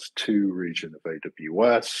US West 2 region of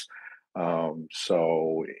AWS.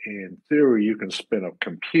 So in theory, you can spin up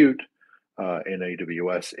compute in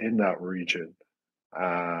AWS in that region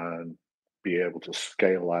and be able to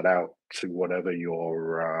scale that out to whatever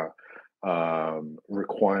your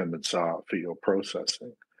requirements are for your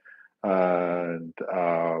processing. And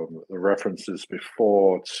the references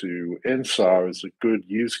before to INSAR is a good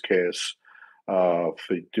use case for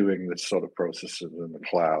doing this sort of processing in the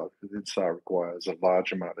cloud. INSAR requires a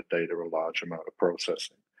large amount of data, a large amount of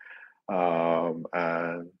processing, and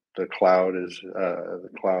the cloud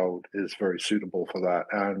is very suitable for that.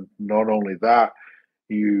 And not only that,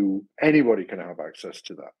 anybody can have access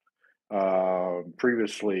to that.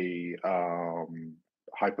 Previously,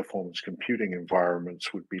 high-performance computing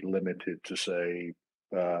environments would be limited to, say,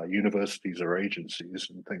 universities or agencies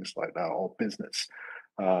and things like that, or business.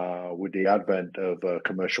 With the advent of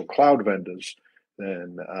commercial cloud vendors,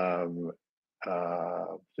 then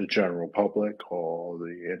the general public or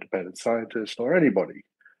the independent scientist or anybody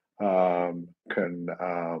can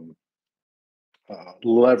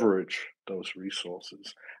leverage those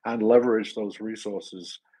resources and leverage those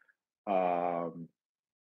resources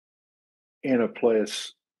in a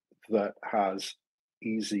place that has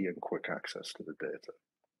easy and quick access to the data.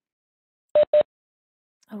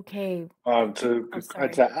 Okay. To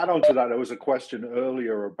add on to that, there was a question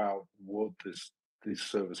earlier about would these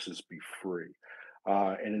services be free?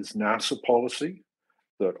 It is NASA policy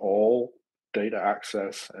that all data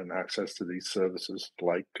access and access to these services,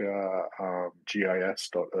 like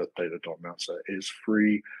gis.earthdata.nasa, is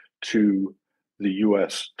free to the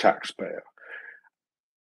US taxpayer.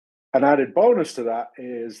 An added bonus to that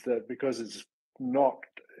is that because it's not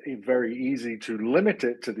very easy to limit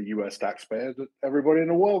it to the US taxpayer, that everybody in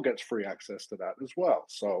the world gets free access to that as well.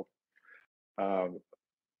 So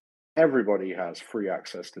everybody has free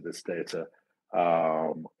access to this data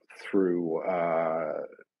through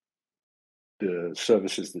the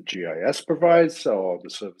services that GIS provides, or the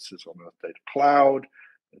services on Earthdata Cloud,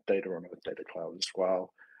 the data on Earthdata Cloud as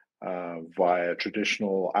well, via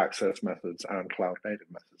traditional access methods and cloud native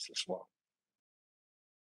methods as well.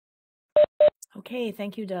 Okay,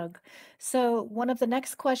 thank you, Doug. So one of the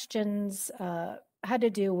next questions had to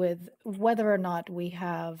do with whether or not we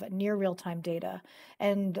have near real-time data.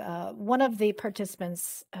 And one of the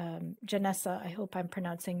participants, Janessa, I hope I'm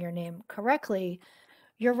pronouncing your name correctly,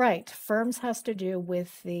 you're right. FIRMS has to do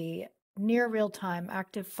with the near real-time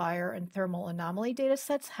active fire and thermal anomaly data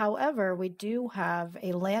sets. However, we do have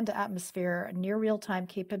a land atmosphere near real-time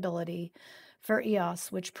capability for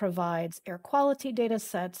EOS, which provides air quality data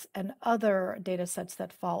sets and other data sets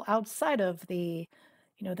that fall outside of the,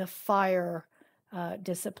 the fire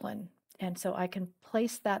discipline. And so I can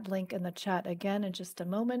place that link in the chat again in just a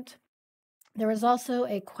moment. There is also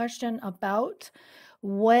a question about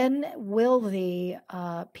when will the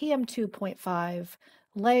PM 2.5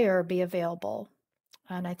 layer be available?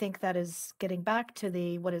 And I think that is getting back to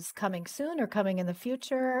the what is coming soon or coming in the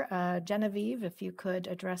future. Genevieve, if you could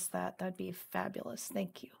address that, that'd be fabulous.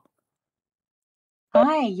 Thank you.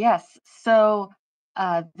 Hi, yes. So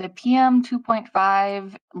the PM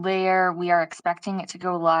 2.5 layer, we are expecting it to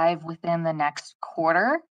go live within the next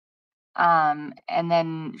quarter. And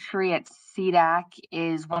then Shri at CDAC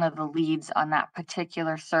is one of the leads on that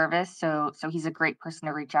particular service. So he's a great person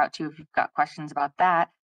to reach out to if you've got questions about that.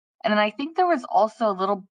 And then I think there was also a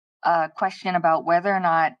little question about whether or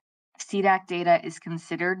not CDAC data is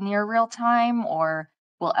considered near real time or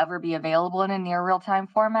will ever be available in a near real time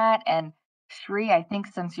format. And Shri, I think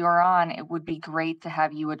since you're on, it would be great to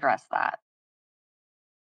have you address that.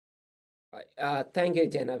 Thank you,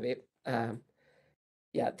 Genevieve.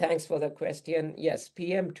 Yeah, thanks for the question. Yes,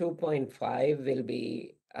 PM 2.5 will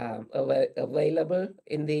be available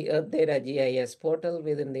in the Earthdata GIS portal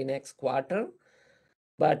within the next quarter,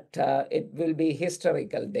 but it will be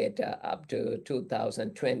historical data up to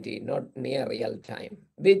 2020, not near real time,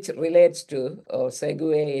 which relates to or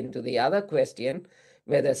segue into the other question,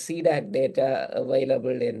 whether CDAC data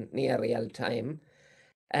available in near real time.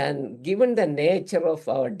 And given the nature of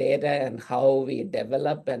our data and how we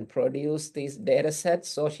develop and produce these data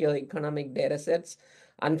sets, socioeconomic data sets,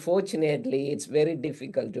 unfortunately, it's very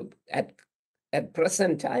difficult to, at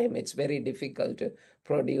present time, it's very difficult to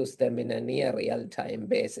produce them in a near real-time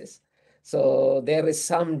basis. So there is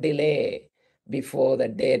some delay before the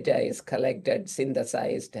data is collected,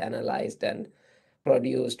 synthesized, analyzed, and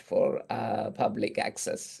produced for public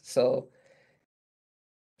access. So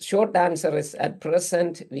short answer is at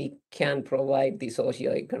present, we can provide the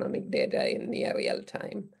socioeconomic data in near real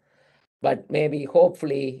time, but maybe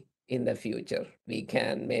hopefully in the future, we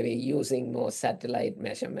can maybe using more satellite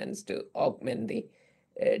measurements to augment the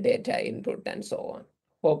data input and so on.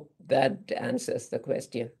 Hope that answers the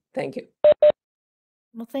question. Thank you.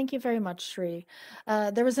 Well, thank you very much, Shri.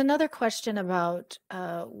 There was another question about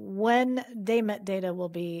when DAMET data will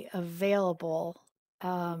be available.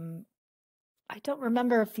 I don't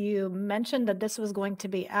remember if you mentioned that this was going to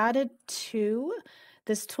be added to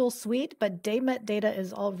this tool suite, but DAMET data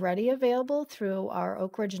is already available through our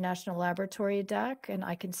Oak Ridge National Laboratory deck, and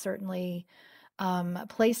I can certainly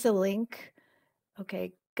place a link.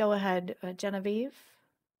 Okay, go ahead, Genevieve.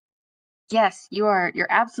 Yes, you're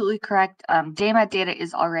absolutely correct. DAMET data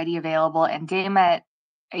is already available, and a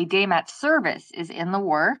DAMET service is in the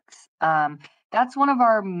works. That's one of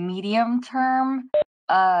our medium-term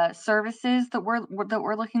services that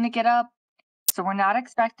we're looking to get up. So we're not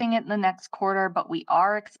expecting it in the next quarter, but we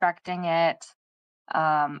are expecting it,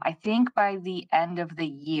 I think, by the end of the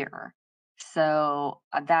year. So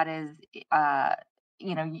that is,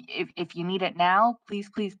 if you need it now, please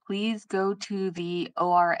go to the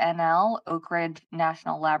ORNL, Oak Ridge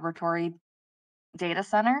National Laboratory Data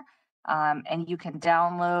Center, and you can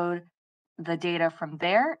download the data from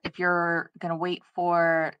there. If you're going to wait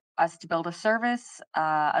for us to build a service,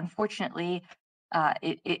 unfortunately,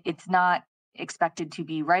 it's not expected to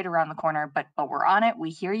be right around the corner, but we're on it. We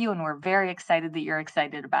hear you, and we're very excited that you're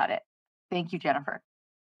excited about it. Thank you, Jennifer.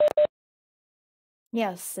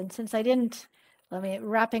 Yes, and since I didn't,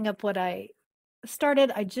 wrapping up what I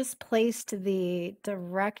started, I just placed the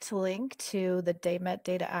direct link to the DAMET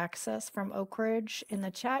data access from Oak Ridge in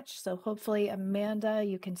the chat. So hopefully, Amanda,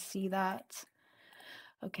 you can see that.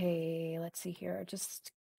 Okay, let's see here.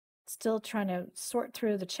 Just still trying to sort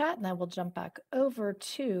through the chat, and then we'll jump back over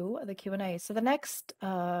to the Q&A. So the next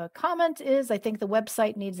comment is, I think the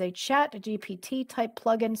website needs a chat GPT type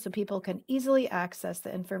plugin so people can easily access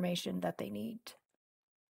the information that they need.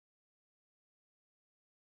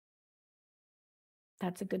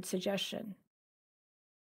 That's a good suggestion.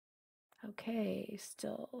 Okay,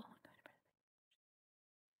 still.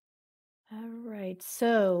 All right,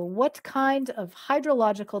 so what kind of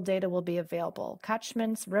hydrological data will be available?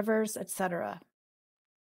 Catchments, rivers, etc.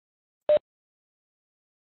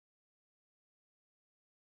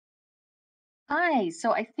 Hi,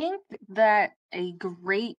 so I think that a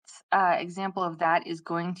great example of that is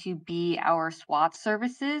going to be our SWOT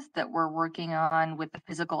services that we're working on with the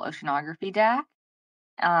physical oceanography DAC.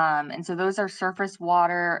 And so those are surface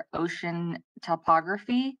water ocean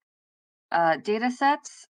topography data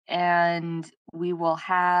sets, and we will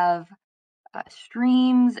have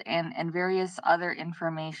streams and various other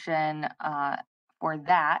information for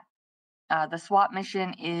that. The SWOT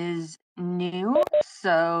mission is new,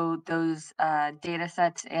 so those data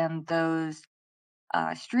sets and those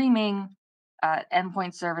streaming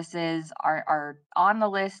endpoint services are on the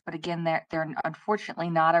list, but again, they're unfortunately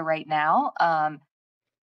not a right now.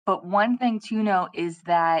 But one thing to note is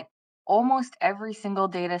that almost every single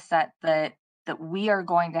data set that we are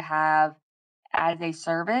going to have as a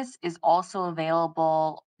service is also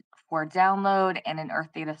available for download and an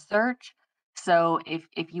Earthdata search. So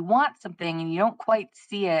if you want something and you don't quite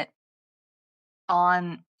see it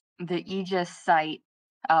on the EGIS site,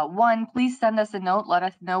 one, please send us a note, let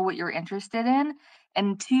us know what you're interested in.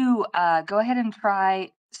 And two, go ahead and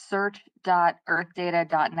try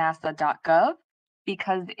search.earthdata.nasa.gov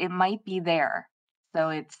because it might be there. So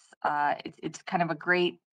it's kind of a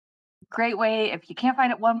great way. If you can't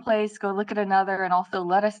find it one place, go look at another, and also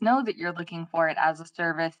let us know that you're looking for it as a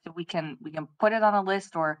service so we can put it on a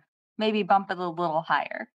list or maybe bump it a little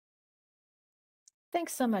higher.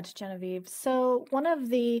 Thanks so much, Genevieve. So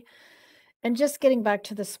and just getting back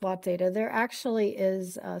to the SWOT data, there actually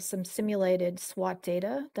is some simulated SWOT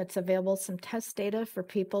data that's available, some test data for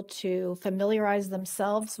people to familiarize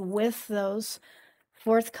themselves with those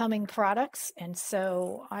forthcoming products. And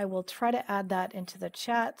so I will try to add that into the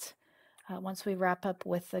chat. Once we wrap up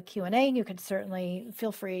with the Q&A, you can certainly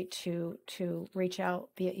feel free to reach out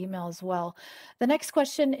via email as well. The next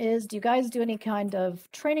question is, do you guys do any kind of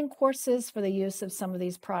training courses for the use of some of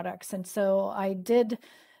these products? And so I did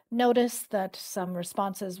notice that some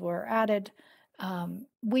responses were added.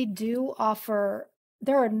 We do offer,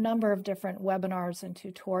 there are a number of different webinars and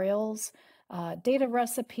tutorials, data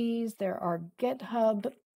recipes, there are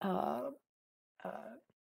GitHub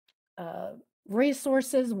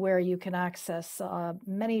resources where you can access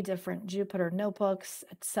many different Jupyter notebooks,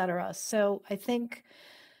 etc. So I think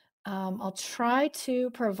I'll try to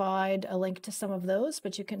provide a link to some of those,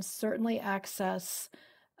 but you can certainly access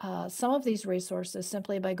some of these resources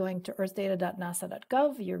simply by going to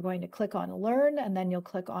earthdata.nasa.gov. You're going to click on Learn, and then you'll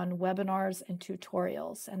click on Webinars and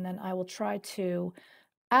Tutorials. And then I will try to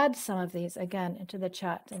add some of these again into the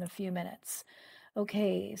chat in a few minutes.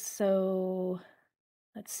 Okay, so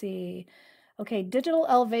let's see. Okay, digital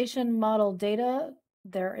elevation model data.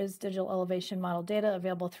 There is digital elevation model data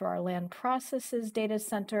available through our land processes data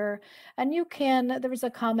center. And you can, there was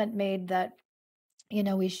a comment made that,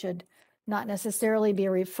 we should not necessarily be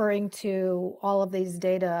referring to all of these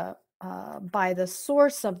data by the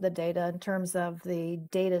source of the data in terms of the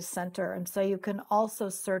data center. And so you can also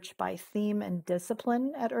search by theme and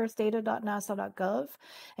discipline at earthdata.nasa.gov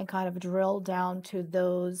and kind of drill down to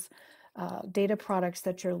those data products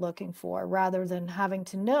that you're looking for, rather than having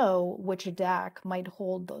to know which DAC might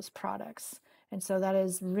hold those products. And so that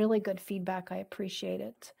is really good feedback. I appreciate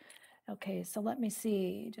it. Okay, so let me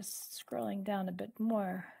see, just scrolling down a bit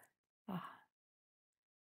more.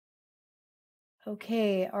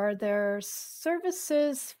 Okay, are there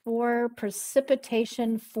services for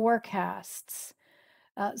precipitation forecasts?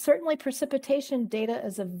 Certainly precipitation data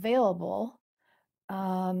is available.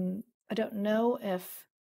 I don't know if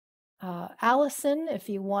Allison, if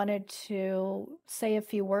you wanted to say a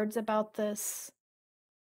few words about this.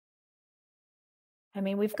 I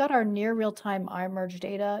mean, we've got our near real-time iMerge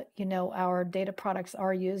data. Our data products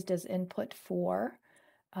are used as input for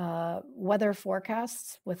weather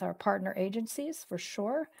forecasts with our partner agencies, for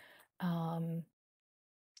sure. Yeah,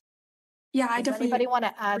 I does definitely. Anybody want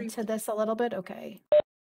to add to this a little bit? Okay.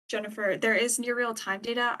 Jennifer, there is near real-time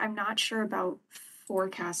data. I'm not sure about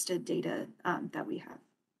forecasted data that we have.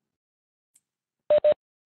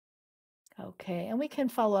 Okay, and we can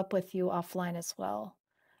follow up with you offline as well.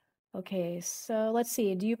 Okay, so let's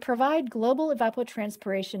see. Do you provide global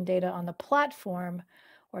evapotranspiration data on the platform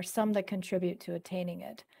or some that contribute to attaining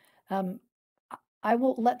it? I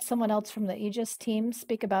will let someone else from the EGIS team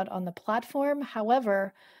speak about on the platform.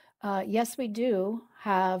 However, yes, we do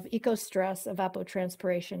have eco-stress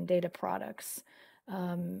evapotranspiration data products.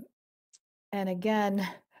 And again,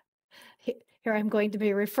 here I'm going to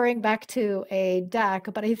be referring back to a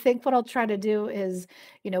DAC, but I think what I'll try to do is,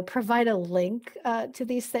 provide a link to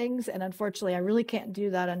these things. And unfortunately, I really can't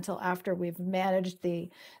do that until after we've managed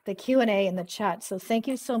the Q&A in the chat. So thank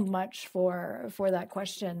you so much for that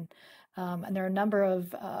question. And there are a number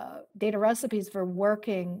of data recipes for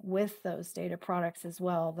working with those data products as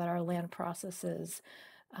well that our land processes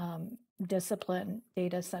discipline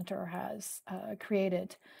data center has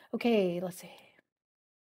created. Okay, let's see.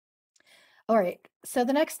 All right, so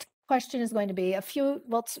the next question is going to be it's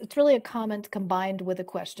really a comment combined with a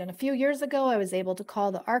question. A few years ago, I was able to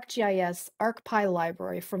call the ArcGIS ArcPy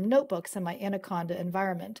library from notebooks in my Anaconda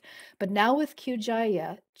environment. But now with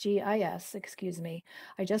QGIS,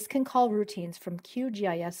 I just can call routines from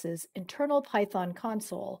QGIS's internal Python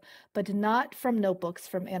console, but not from notebooks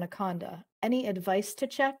from Anaconda. Any advice to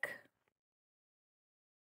check?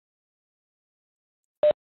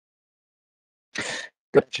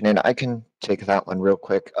 Good afternoon. I can take that one real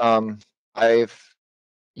quick. You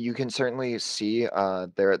can certainly see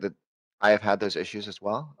that I have had those issues as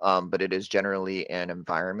well, but it is generally an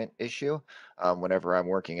environment issue. Whenever I'm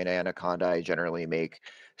working in Anaconda, I generally make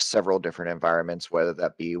several different environments, whether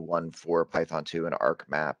that be one for Python 2 and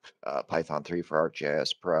ArcMap, Python 3 for ArcGIS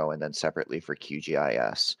Pro, and then separately for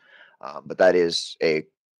QGIS. But that is a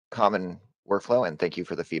common workflow, and thank you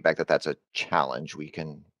for the feedback that that's a challenge. We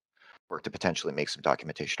can work to potentially make some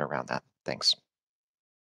documentation around that. Thanks.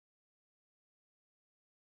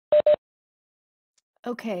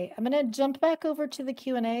 Okay, I'm going to jump back over to the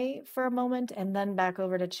Q&A for a moment and then back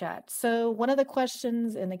over to chat. So one of the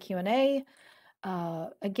questions in the Q&A,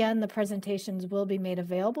 again, the presentations will be made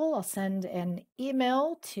available. I'll send an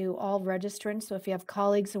email to all registrants. So if you have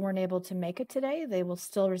colleagues who weren't able to make it today, they will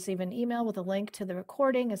still receive an email with a link to the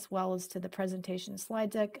recording as well as to the presentation slide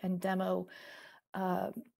deck and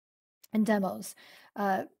demos.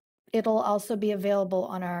 It'll also be available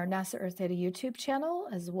on our NASA Earthdata YouTube channel,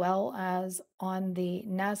 as well as on the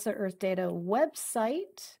NASA Earthdata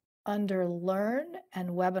website under Learn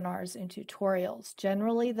and Webinars and Tutorials.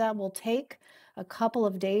 Generally, that will take a couple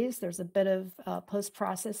of days. There's a bit of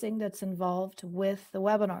post-processing that's involved with the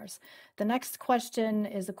webinars. The next question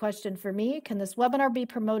is a question for me. Can this webinar be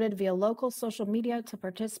promoted via local social media to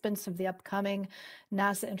participants of the upcoming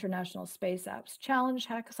NASA International Space Apps Challenge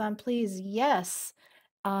Hackathon? Please, yes.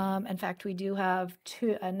 In fact, we do have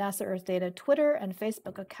a NASA Earthdata Twitter and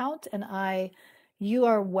Facebook account, and you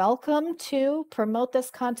are welcome to promote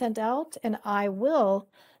this content out, and I will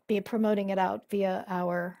be promoting it out via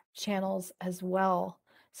our channels as well.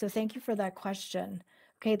 So thank you for that question.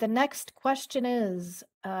 Okay, the next question is,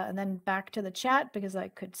 and then back to the chat because I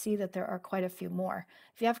could see that there are quite a few more.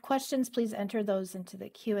 If you have questions, please enter those into the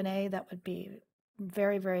Q&A. That would be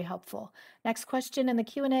very, very helpful. Next question in the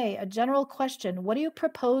Q&A, a general question. What do you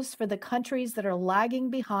propose for the countries that are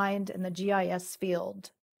lagging behind in the GIS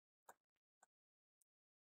field?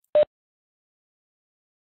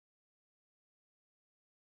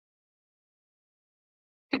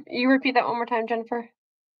 Could you repeat that one more time, Jennifer?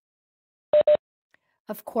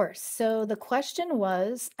 Of course. So the question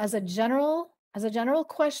was, as a general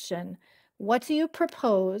question, what do you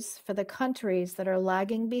propose for the countries that are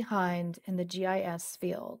lagging behind in the GIS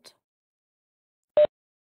field?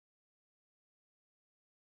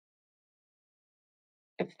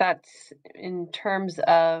 If that's in terms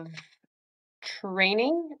of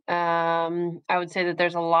training, I would say that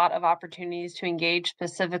there's a lot of opportunities to engage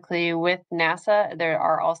specifically with NASA. There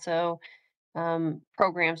are also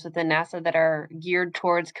programs within NASA that are geared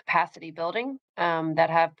towards capacity building, that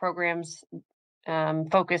have programs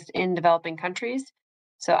focused in developing countries.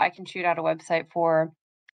 So I can shoot out a website for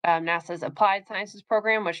NASA's Applied Sciences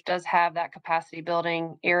program, which does have that capacity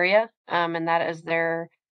building area, and that is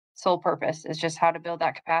their sole purpose, is just how to build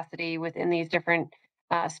that capacity within these different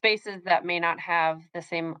spaces that may not have the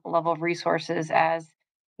same level of resources as,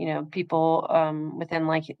 people within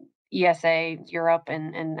like ESA, Europe,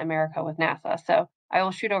 and America with NASA. So I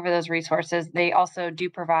will shoot over those resources. They also do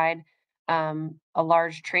provide a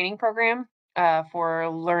large training program for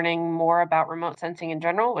learning more about remote sensing in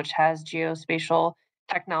general, which has geospatial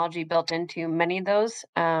technology built into many of those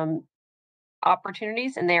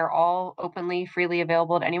opportunities, and they are all openly, freely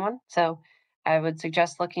available to anyone. So I would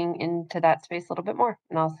suggest looking into that space a little bit more,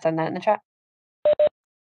 and I'll send that in the chat.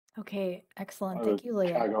 Okay, excellent. Thank you,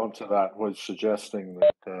 Leah. Tag on to that was suggesting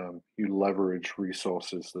that you leverage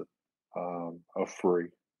resources that are free.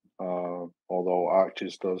 Although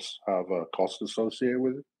ArcGIS does have a cost associated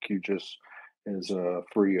with it, QGIS is a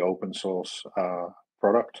free open source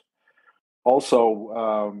product.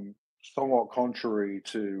 Also, somewhat contrary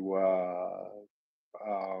to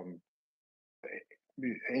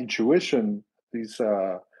intuition, these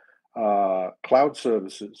cloud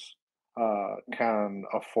services can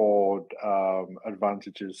afford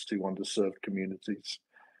advantages to underserved communities.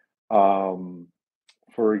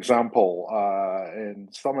 For example, in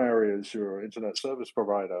some areas, your internet service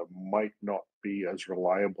provider might not be as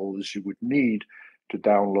reliable as you would need to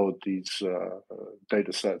download these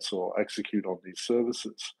data sets or execute on these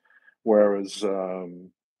services. Whereas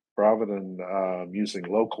rather than using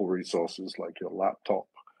local resources like your laptop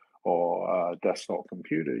or desktop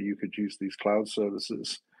computer, you could use these cloud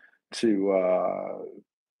services to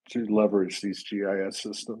leverage these GIS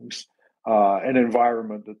systems, an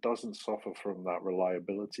environment that doesn't suffer from that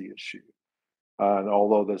reliability issue. And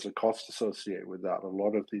although there's a cost associated with that, a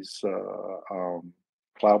lot of these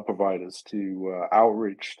cloud providers to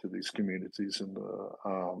outreach to these communities in the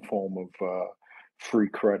form of free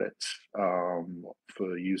credits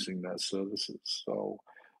for using their services. So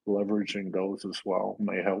leveraging those as well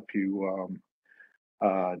may help you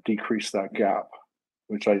decrease that gap,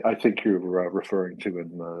 which I think you're referring to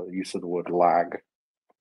in the use of the word lag.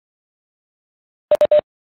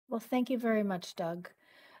 Well, thank you very much, Doug.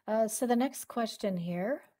 So the next question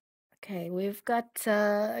here. Okay, we've got,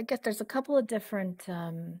 I guess there's a couple of different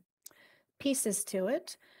pieces to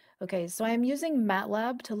it. Okay, so I'm using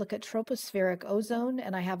MATLAB to look at tropospheric ozone,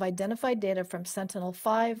 and I have identified data from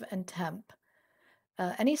Sentinel-5 and TEMP.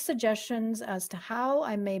 Any suggestions as to how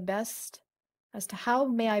I may best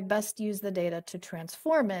use the data to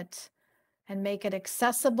transform it and make it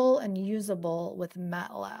accessible and usable with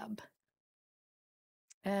MATLAB?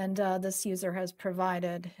 And this user has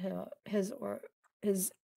provided his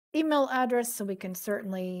email address, so we can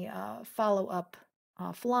certainly follow up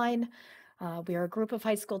offline. We are a group of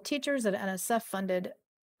high school teachers at NSF-funded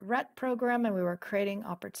RET program, and we were creating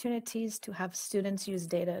opportunities to have students use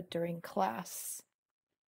data during class.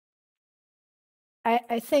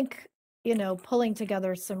 I think, pulling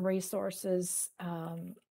together some resources,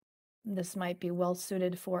 this might be well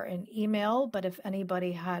suited for an email, but if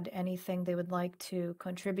anybody had anything they would like to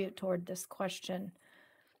contribute toward this question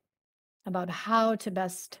about how to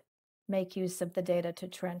best make use of the data to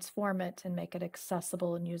transform it and make it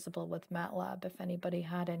accessible and usable with MATLAB, if anybody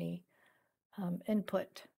had any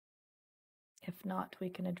input. If not, we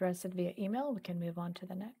can address it via email. We can move on to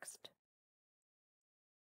the next.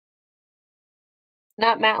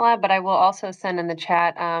 Not MATLAB, but I will also send in the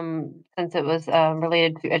chat, since it was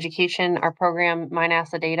related to education, our program,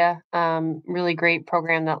 MyNASA Data, really great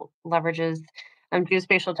program that leverages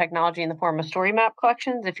geospatial technology in the form of story map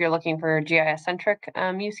collections if you're looking for GIS-centric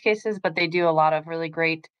use cases, but they do a lot of really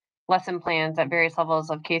great lesson plans at various levels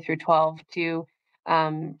of K through 12 to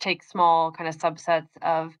take small kind of subsets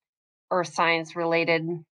of earth science related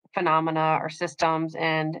phenomena or systems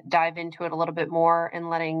and dive into it a little bit more, and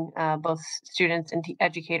letting both students and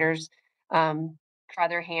educators try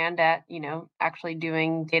their hand at actually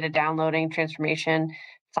doing data downloading, transformation,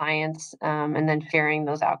 science, and then sharing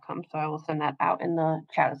those outcomes. So I will send that out in the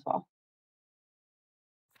chat as well.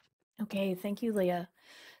 Okay, thank you, Leah.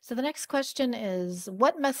 So the next question is,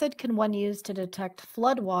 what method can one use to detect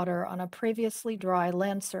floodwater on a previously dry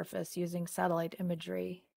land surface using satellite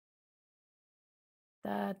imagery?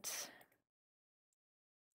 That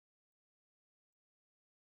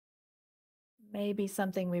may be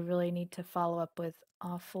something we really need to follow up with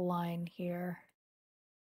offline here.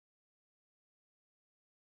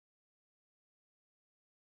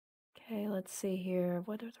 Okay, let's see here.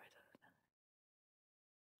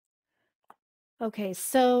 Okay,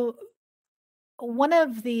 so one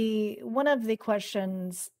of the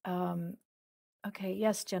questions, okay,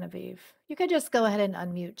 yes, Genevieve. You could just go ahead and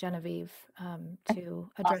unmute, Genevieve, to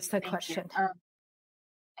address the question.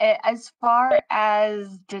 As far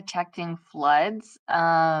as detecting floods,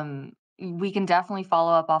 we can definitely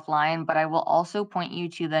follow up offline, but I will also point you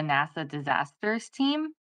to the NASA disasters team.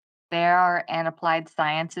 They are an applied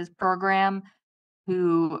sciences program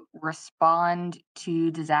who respond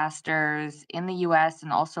to disasters in the US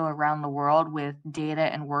and also around the world with data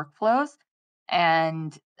and workflows.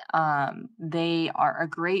 And they are a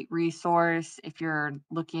great resource if you're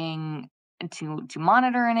looking to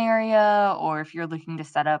monitor an area, or if you're looking to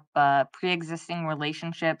set up pre-existing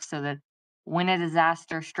relationships so that when a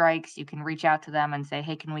disaster strikes, you can reach out to them and say,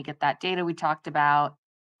 hey, can we get that data we talked about?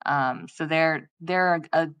 So they're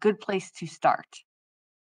a good place to start.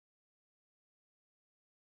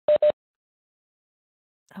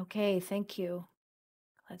 Okay, thank you.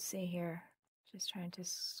 Let's see here. Just trying to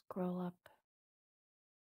scroll up.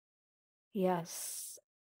 Yes,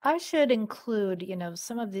 I should include,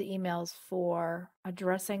 some of the emails for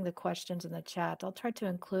addressing the questions in the chat. I'll try to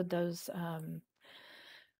include those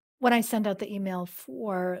when I send out the email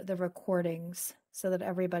for the recordings so that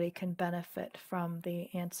everybody can benefit from the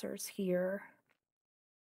answers here.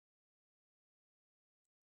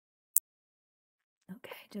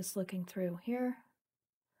 Okay, just looking through here.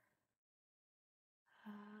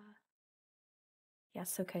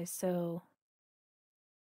 Yes, okay, so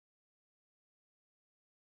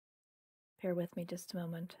bear with me just a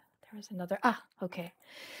moment. There was another, okay.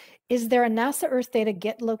 Is there a NASA Earthdata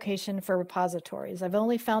Git location for repositories? I've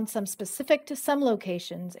only found some specific to some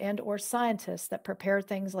locations and or scientists that prepare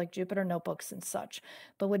things like Jupyter notebooks and such,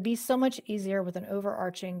 but would be so much easier with an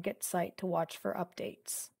overarching Git site to watch for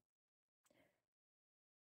updates.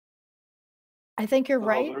 I think you're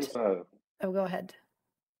right. Oh, go ahead.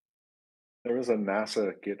 There is a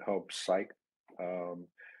NASA GitHub site.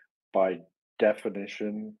 By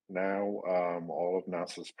definition, now all of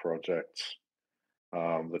NASA's projects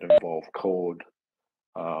that involve code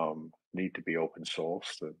need to be open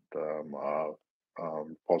sourced, and our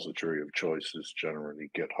repository of choice is generally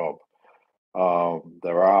GitHub.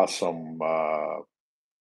 There are some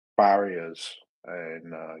barriers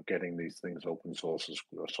in getting these things open source as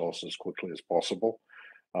quickly as possible.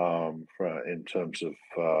 In terms of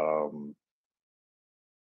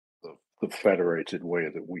the federated way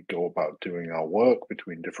that we go about doing our work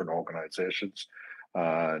between different organizations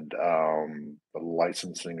and the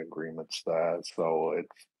licensing agreements there. So it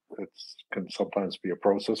can sometimes be a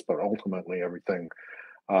process, but ultimately everything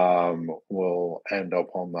will end up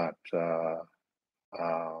on that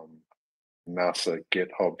NASA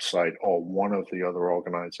GitHub site or one of the other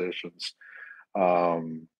organizations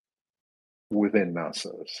within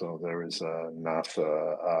NASA. So there is a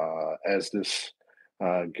NASA ESDS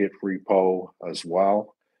Git repo as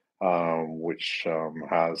well, which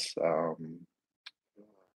has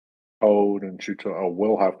code and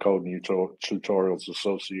will have code and tutorials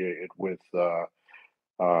associated with NASA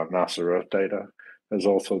Earthdata. There's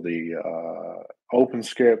also the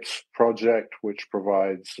OpenScapes project, which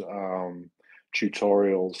provides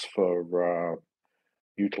tutorials for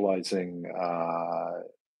utilizing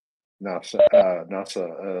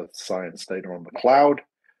NASA science data on the cloud.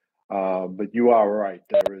 But you are right,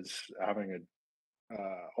 there is having an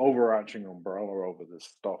overarching umbrella over this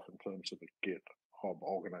stuff in terms of a GitHub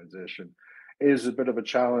organization is a bit of a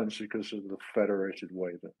challenge because of the federated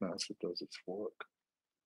way that NASA does its work.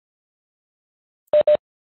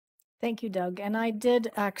 Thank you, Doug. And I did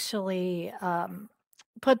actually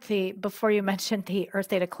put before you mentioned the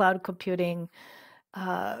Earthdata Cloud Computing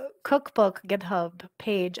cookbook GitHub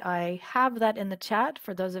page, I have that in the chat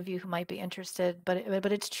for those of you who might be interested, but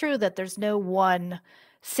it's true that there's no one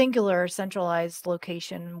singular centralized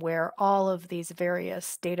location where all of these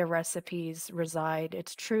various data recipes reside.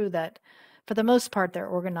 It's true that for the most part, they're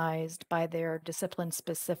organized by their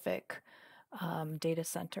discipline-specific data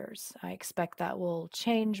centers. I expect that will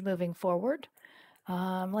change moving forward.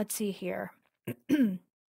 Let's see here. All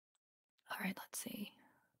right, let's see.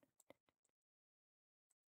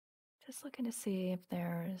 Just looking to see if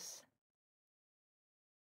there's...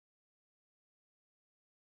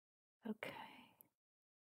 Okay.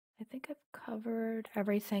 I think I've covered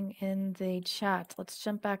everything in the chat. Let's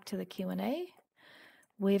jump back to the Q&A.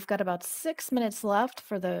 We've got about 6 minutes left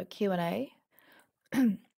for the Q&A.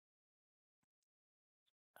 The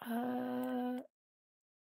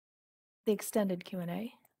extended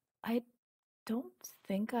Q&A. I don't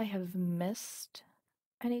think I have missed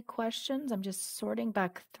any questions. I'm just sorting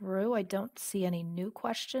back through. I don't see any new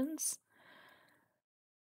questions.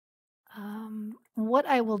 What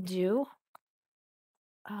I will do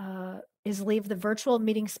is leave the virtual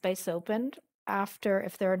meeting space open. If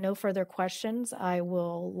there are no further questions, I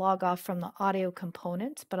will log off from the audio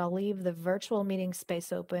component, but I'll leave the virtual meeting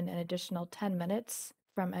space open an additional 10 minutes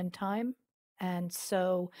from end time. And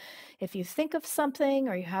so if you think of something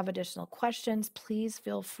or you have additional questions, please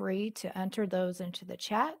feel free to enter those into the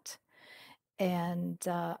chat and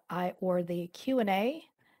or the Q&A,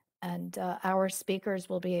 and our speakers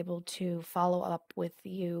will be able to follow up with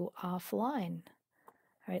you offline.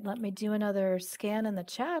 All right, let me do another scan in the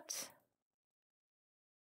chat.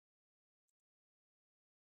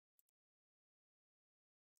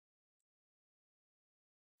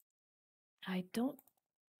 I don't.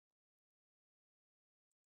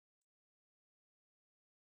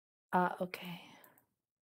 Okay.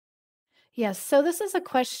 Yes, so this is a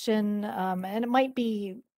question, and it might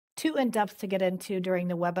be too in-depth to get into during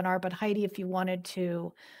the webinar, but Heidi, if you wanted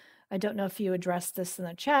to, I don't know if you addressed this in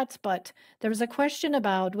the chat, but there was a question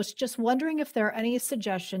was just wondering if there are any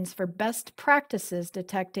suggestions for best practices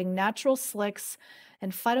detecting natural slicks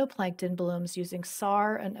and phytoplankton blooms using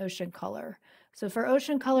SAR and ocean color. So for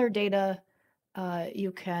ocean color data,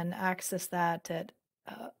 you can access that at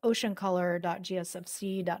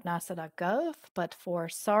oceancolor.gsfc.nasa.gov. But for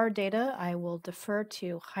SAR data, I will defer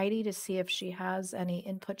to Heidi to see if she has any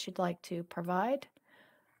input she'd like to provide.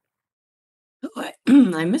 Oh,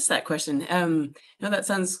 I missed that question. No, that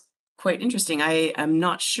sounds quite interesting. I am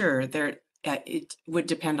not sure. It would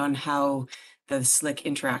depend on how the slick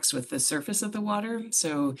interacts with the surface of the water.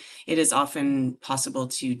 So it is often possible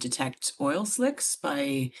to detect oil slicks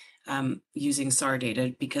by using SAR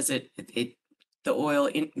data, because the oil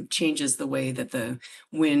changes the way that the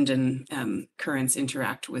wind and currents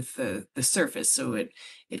interact with the surface. So it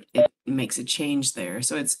makes a change there.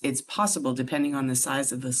 So it's possible depending on the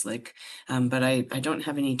size of the slick, but I don't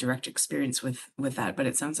have any direct experience with that, but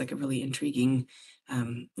it sounds like a really intriguing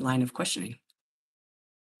line of questioning.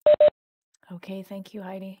 Okay, thank you,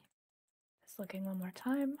 Heidi. Just looking one more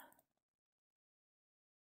time.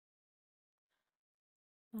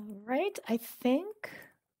 All right, I think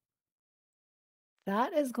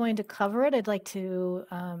that is going to cover it. I'd like to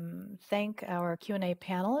thank our Q&A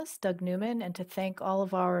panelists, Doug Newman, and to thank all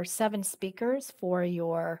of our 7 speakers for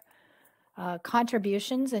your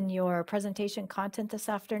contributions and your presentation content this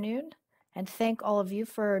afternoon. And thank all of you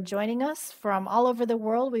for joining us from all over the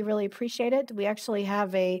world. We really appreciate it. We actually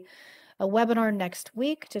have a webinar next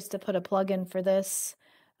week, just to put a plug in for this,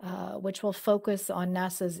 which will focus on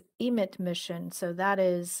NASA's EMIT mission. So that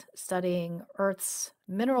is studying Earth's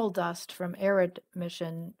mineral dust from arid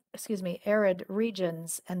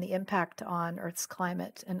regions and the impact on Earth's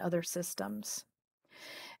climate and other systems.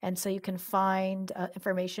 And so you can find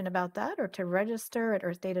information about that or to register at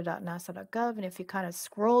earthdata.nasa.gov. And if you kind of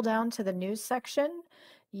scroll down to the news section,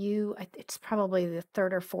 it's probably the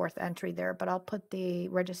 3rd or 4th entry there, but I'll put the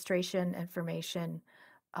registration information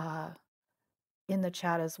in the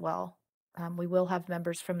chat as well. We will have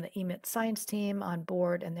members from the EMIT science team on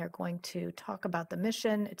board, and they're going to talk about the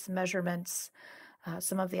mission, its measurements,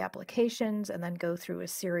 some of the applications, and then go through a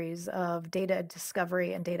series of data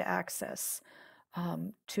discovery and data access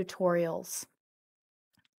tutorials.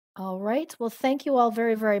 All right, well, thank you all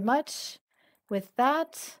very, very much. With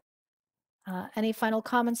that, any final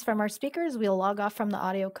comments from our speakers? We'll log off from the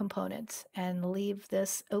audio component and leave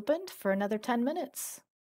this opened for another 10 minutes.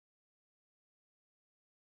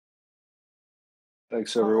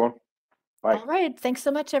 Thanks, everyone. Bye. All right, thanks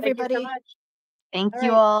so much, everybody. Thank you so much. Thank All you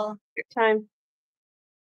right. all. Good time.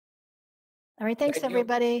 All right, thanks, Thank you.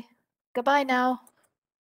 everybody. Goodbye now.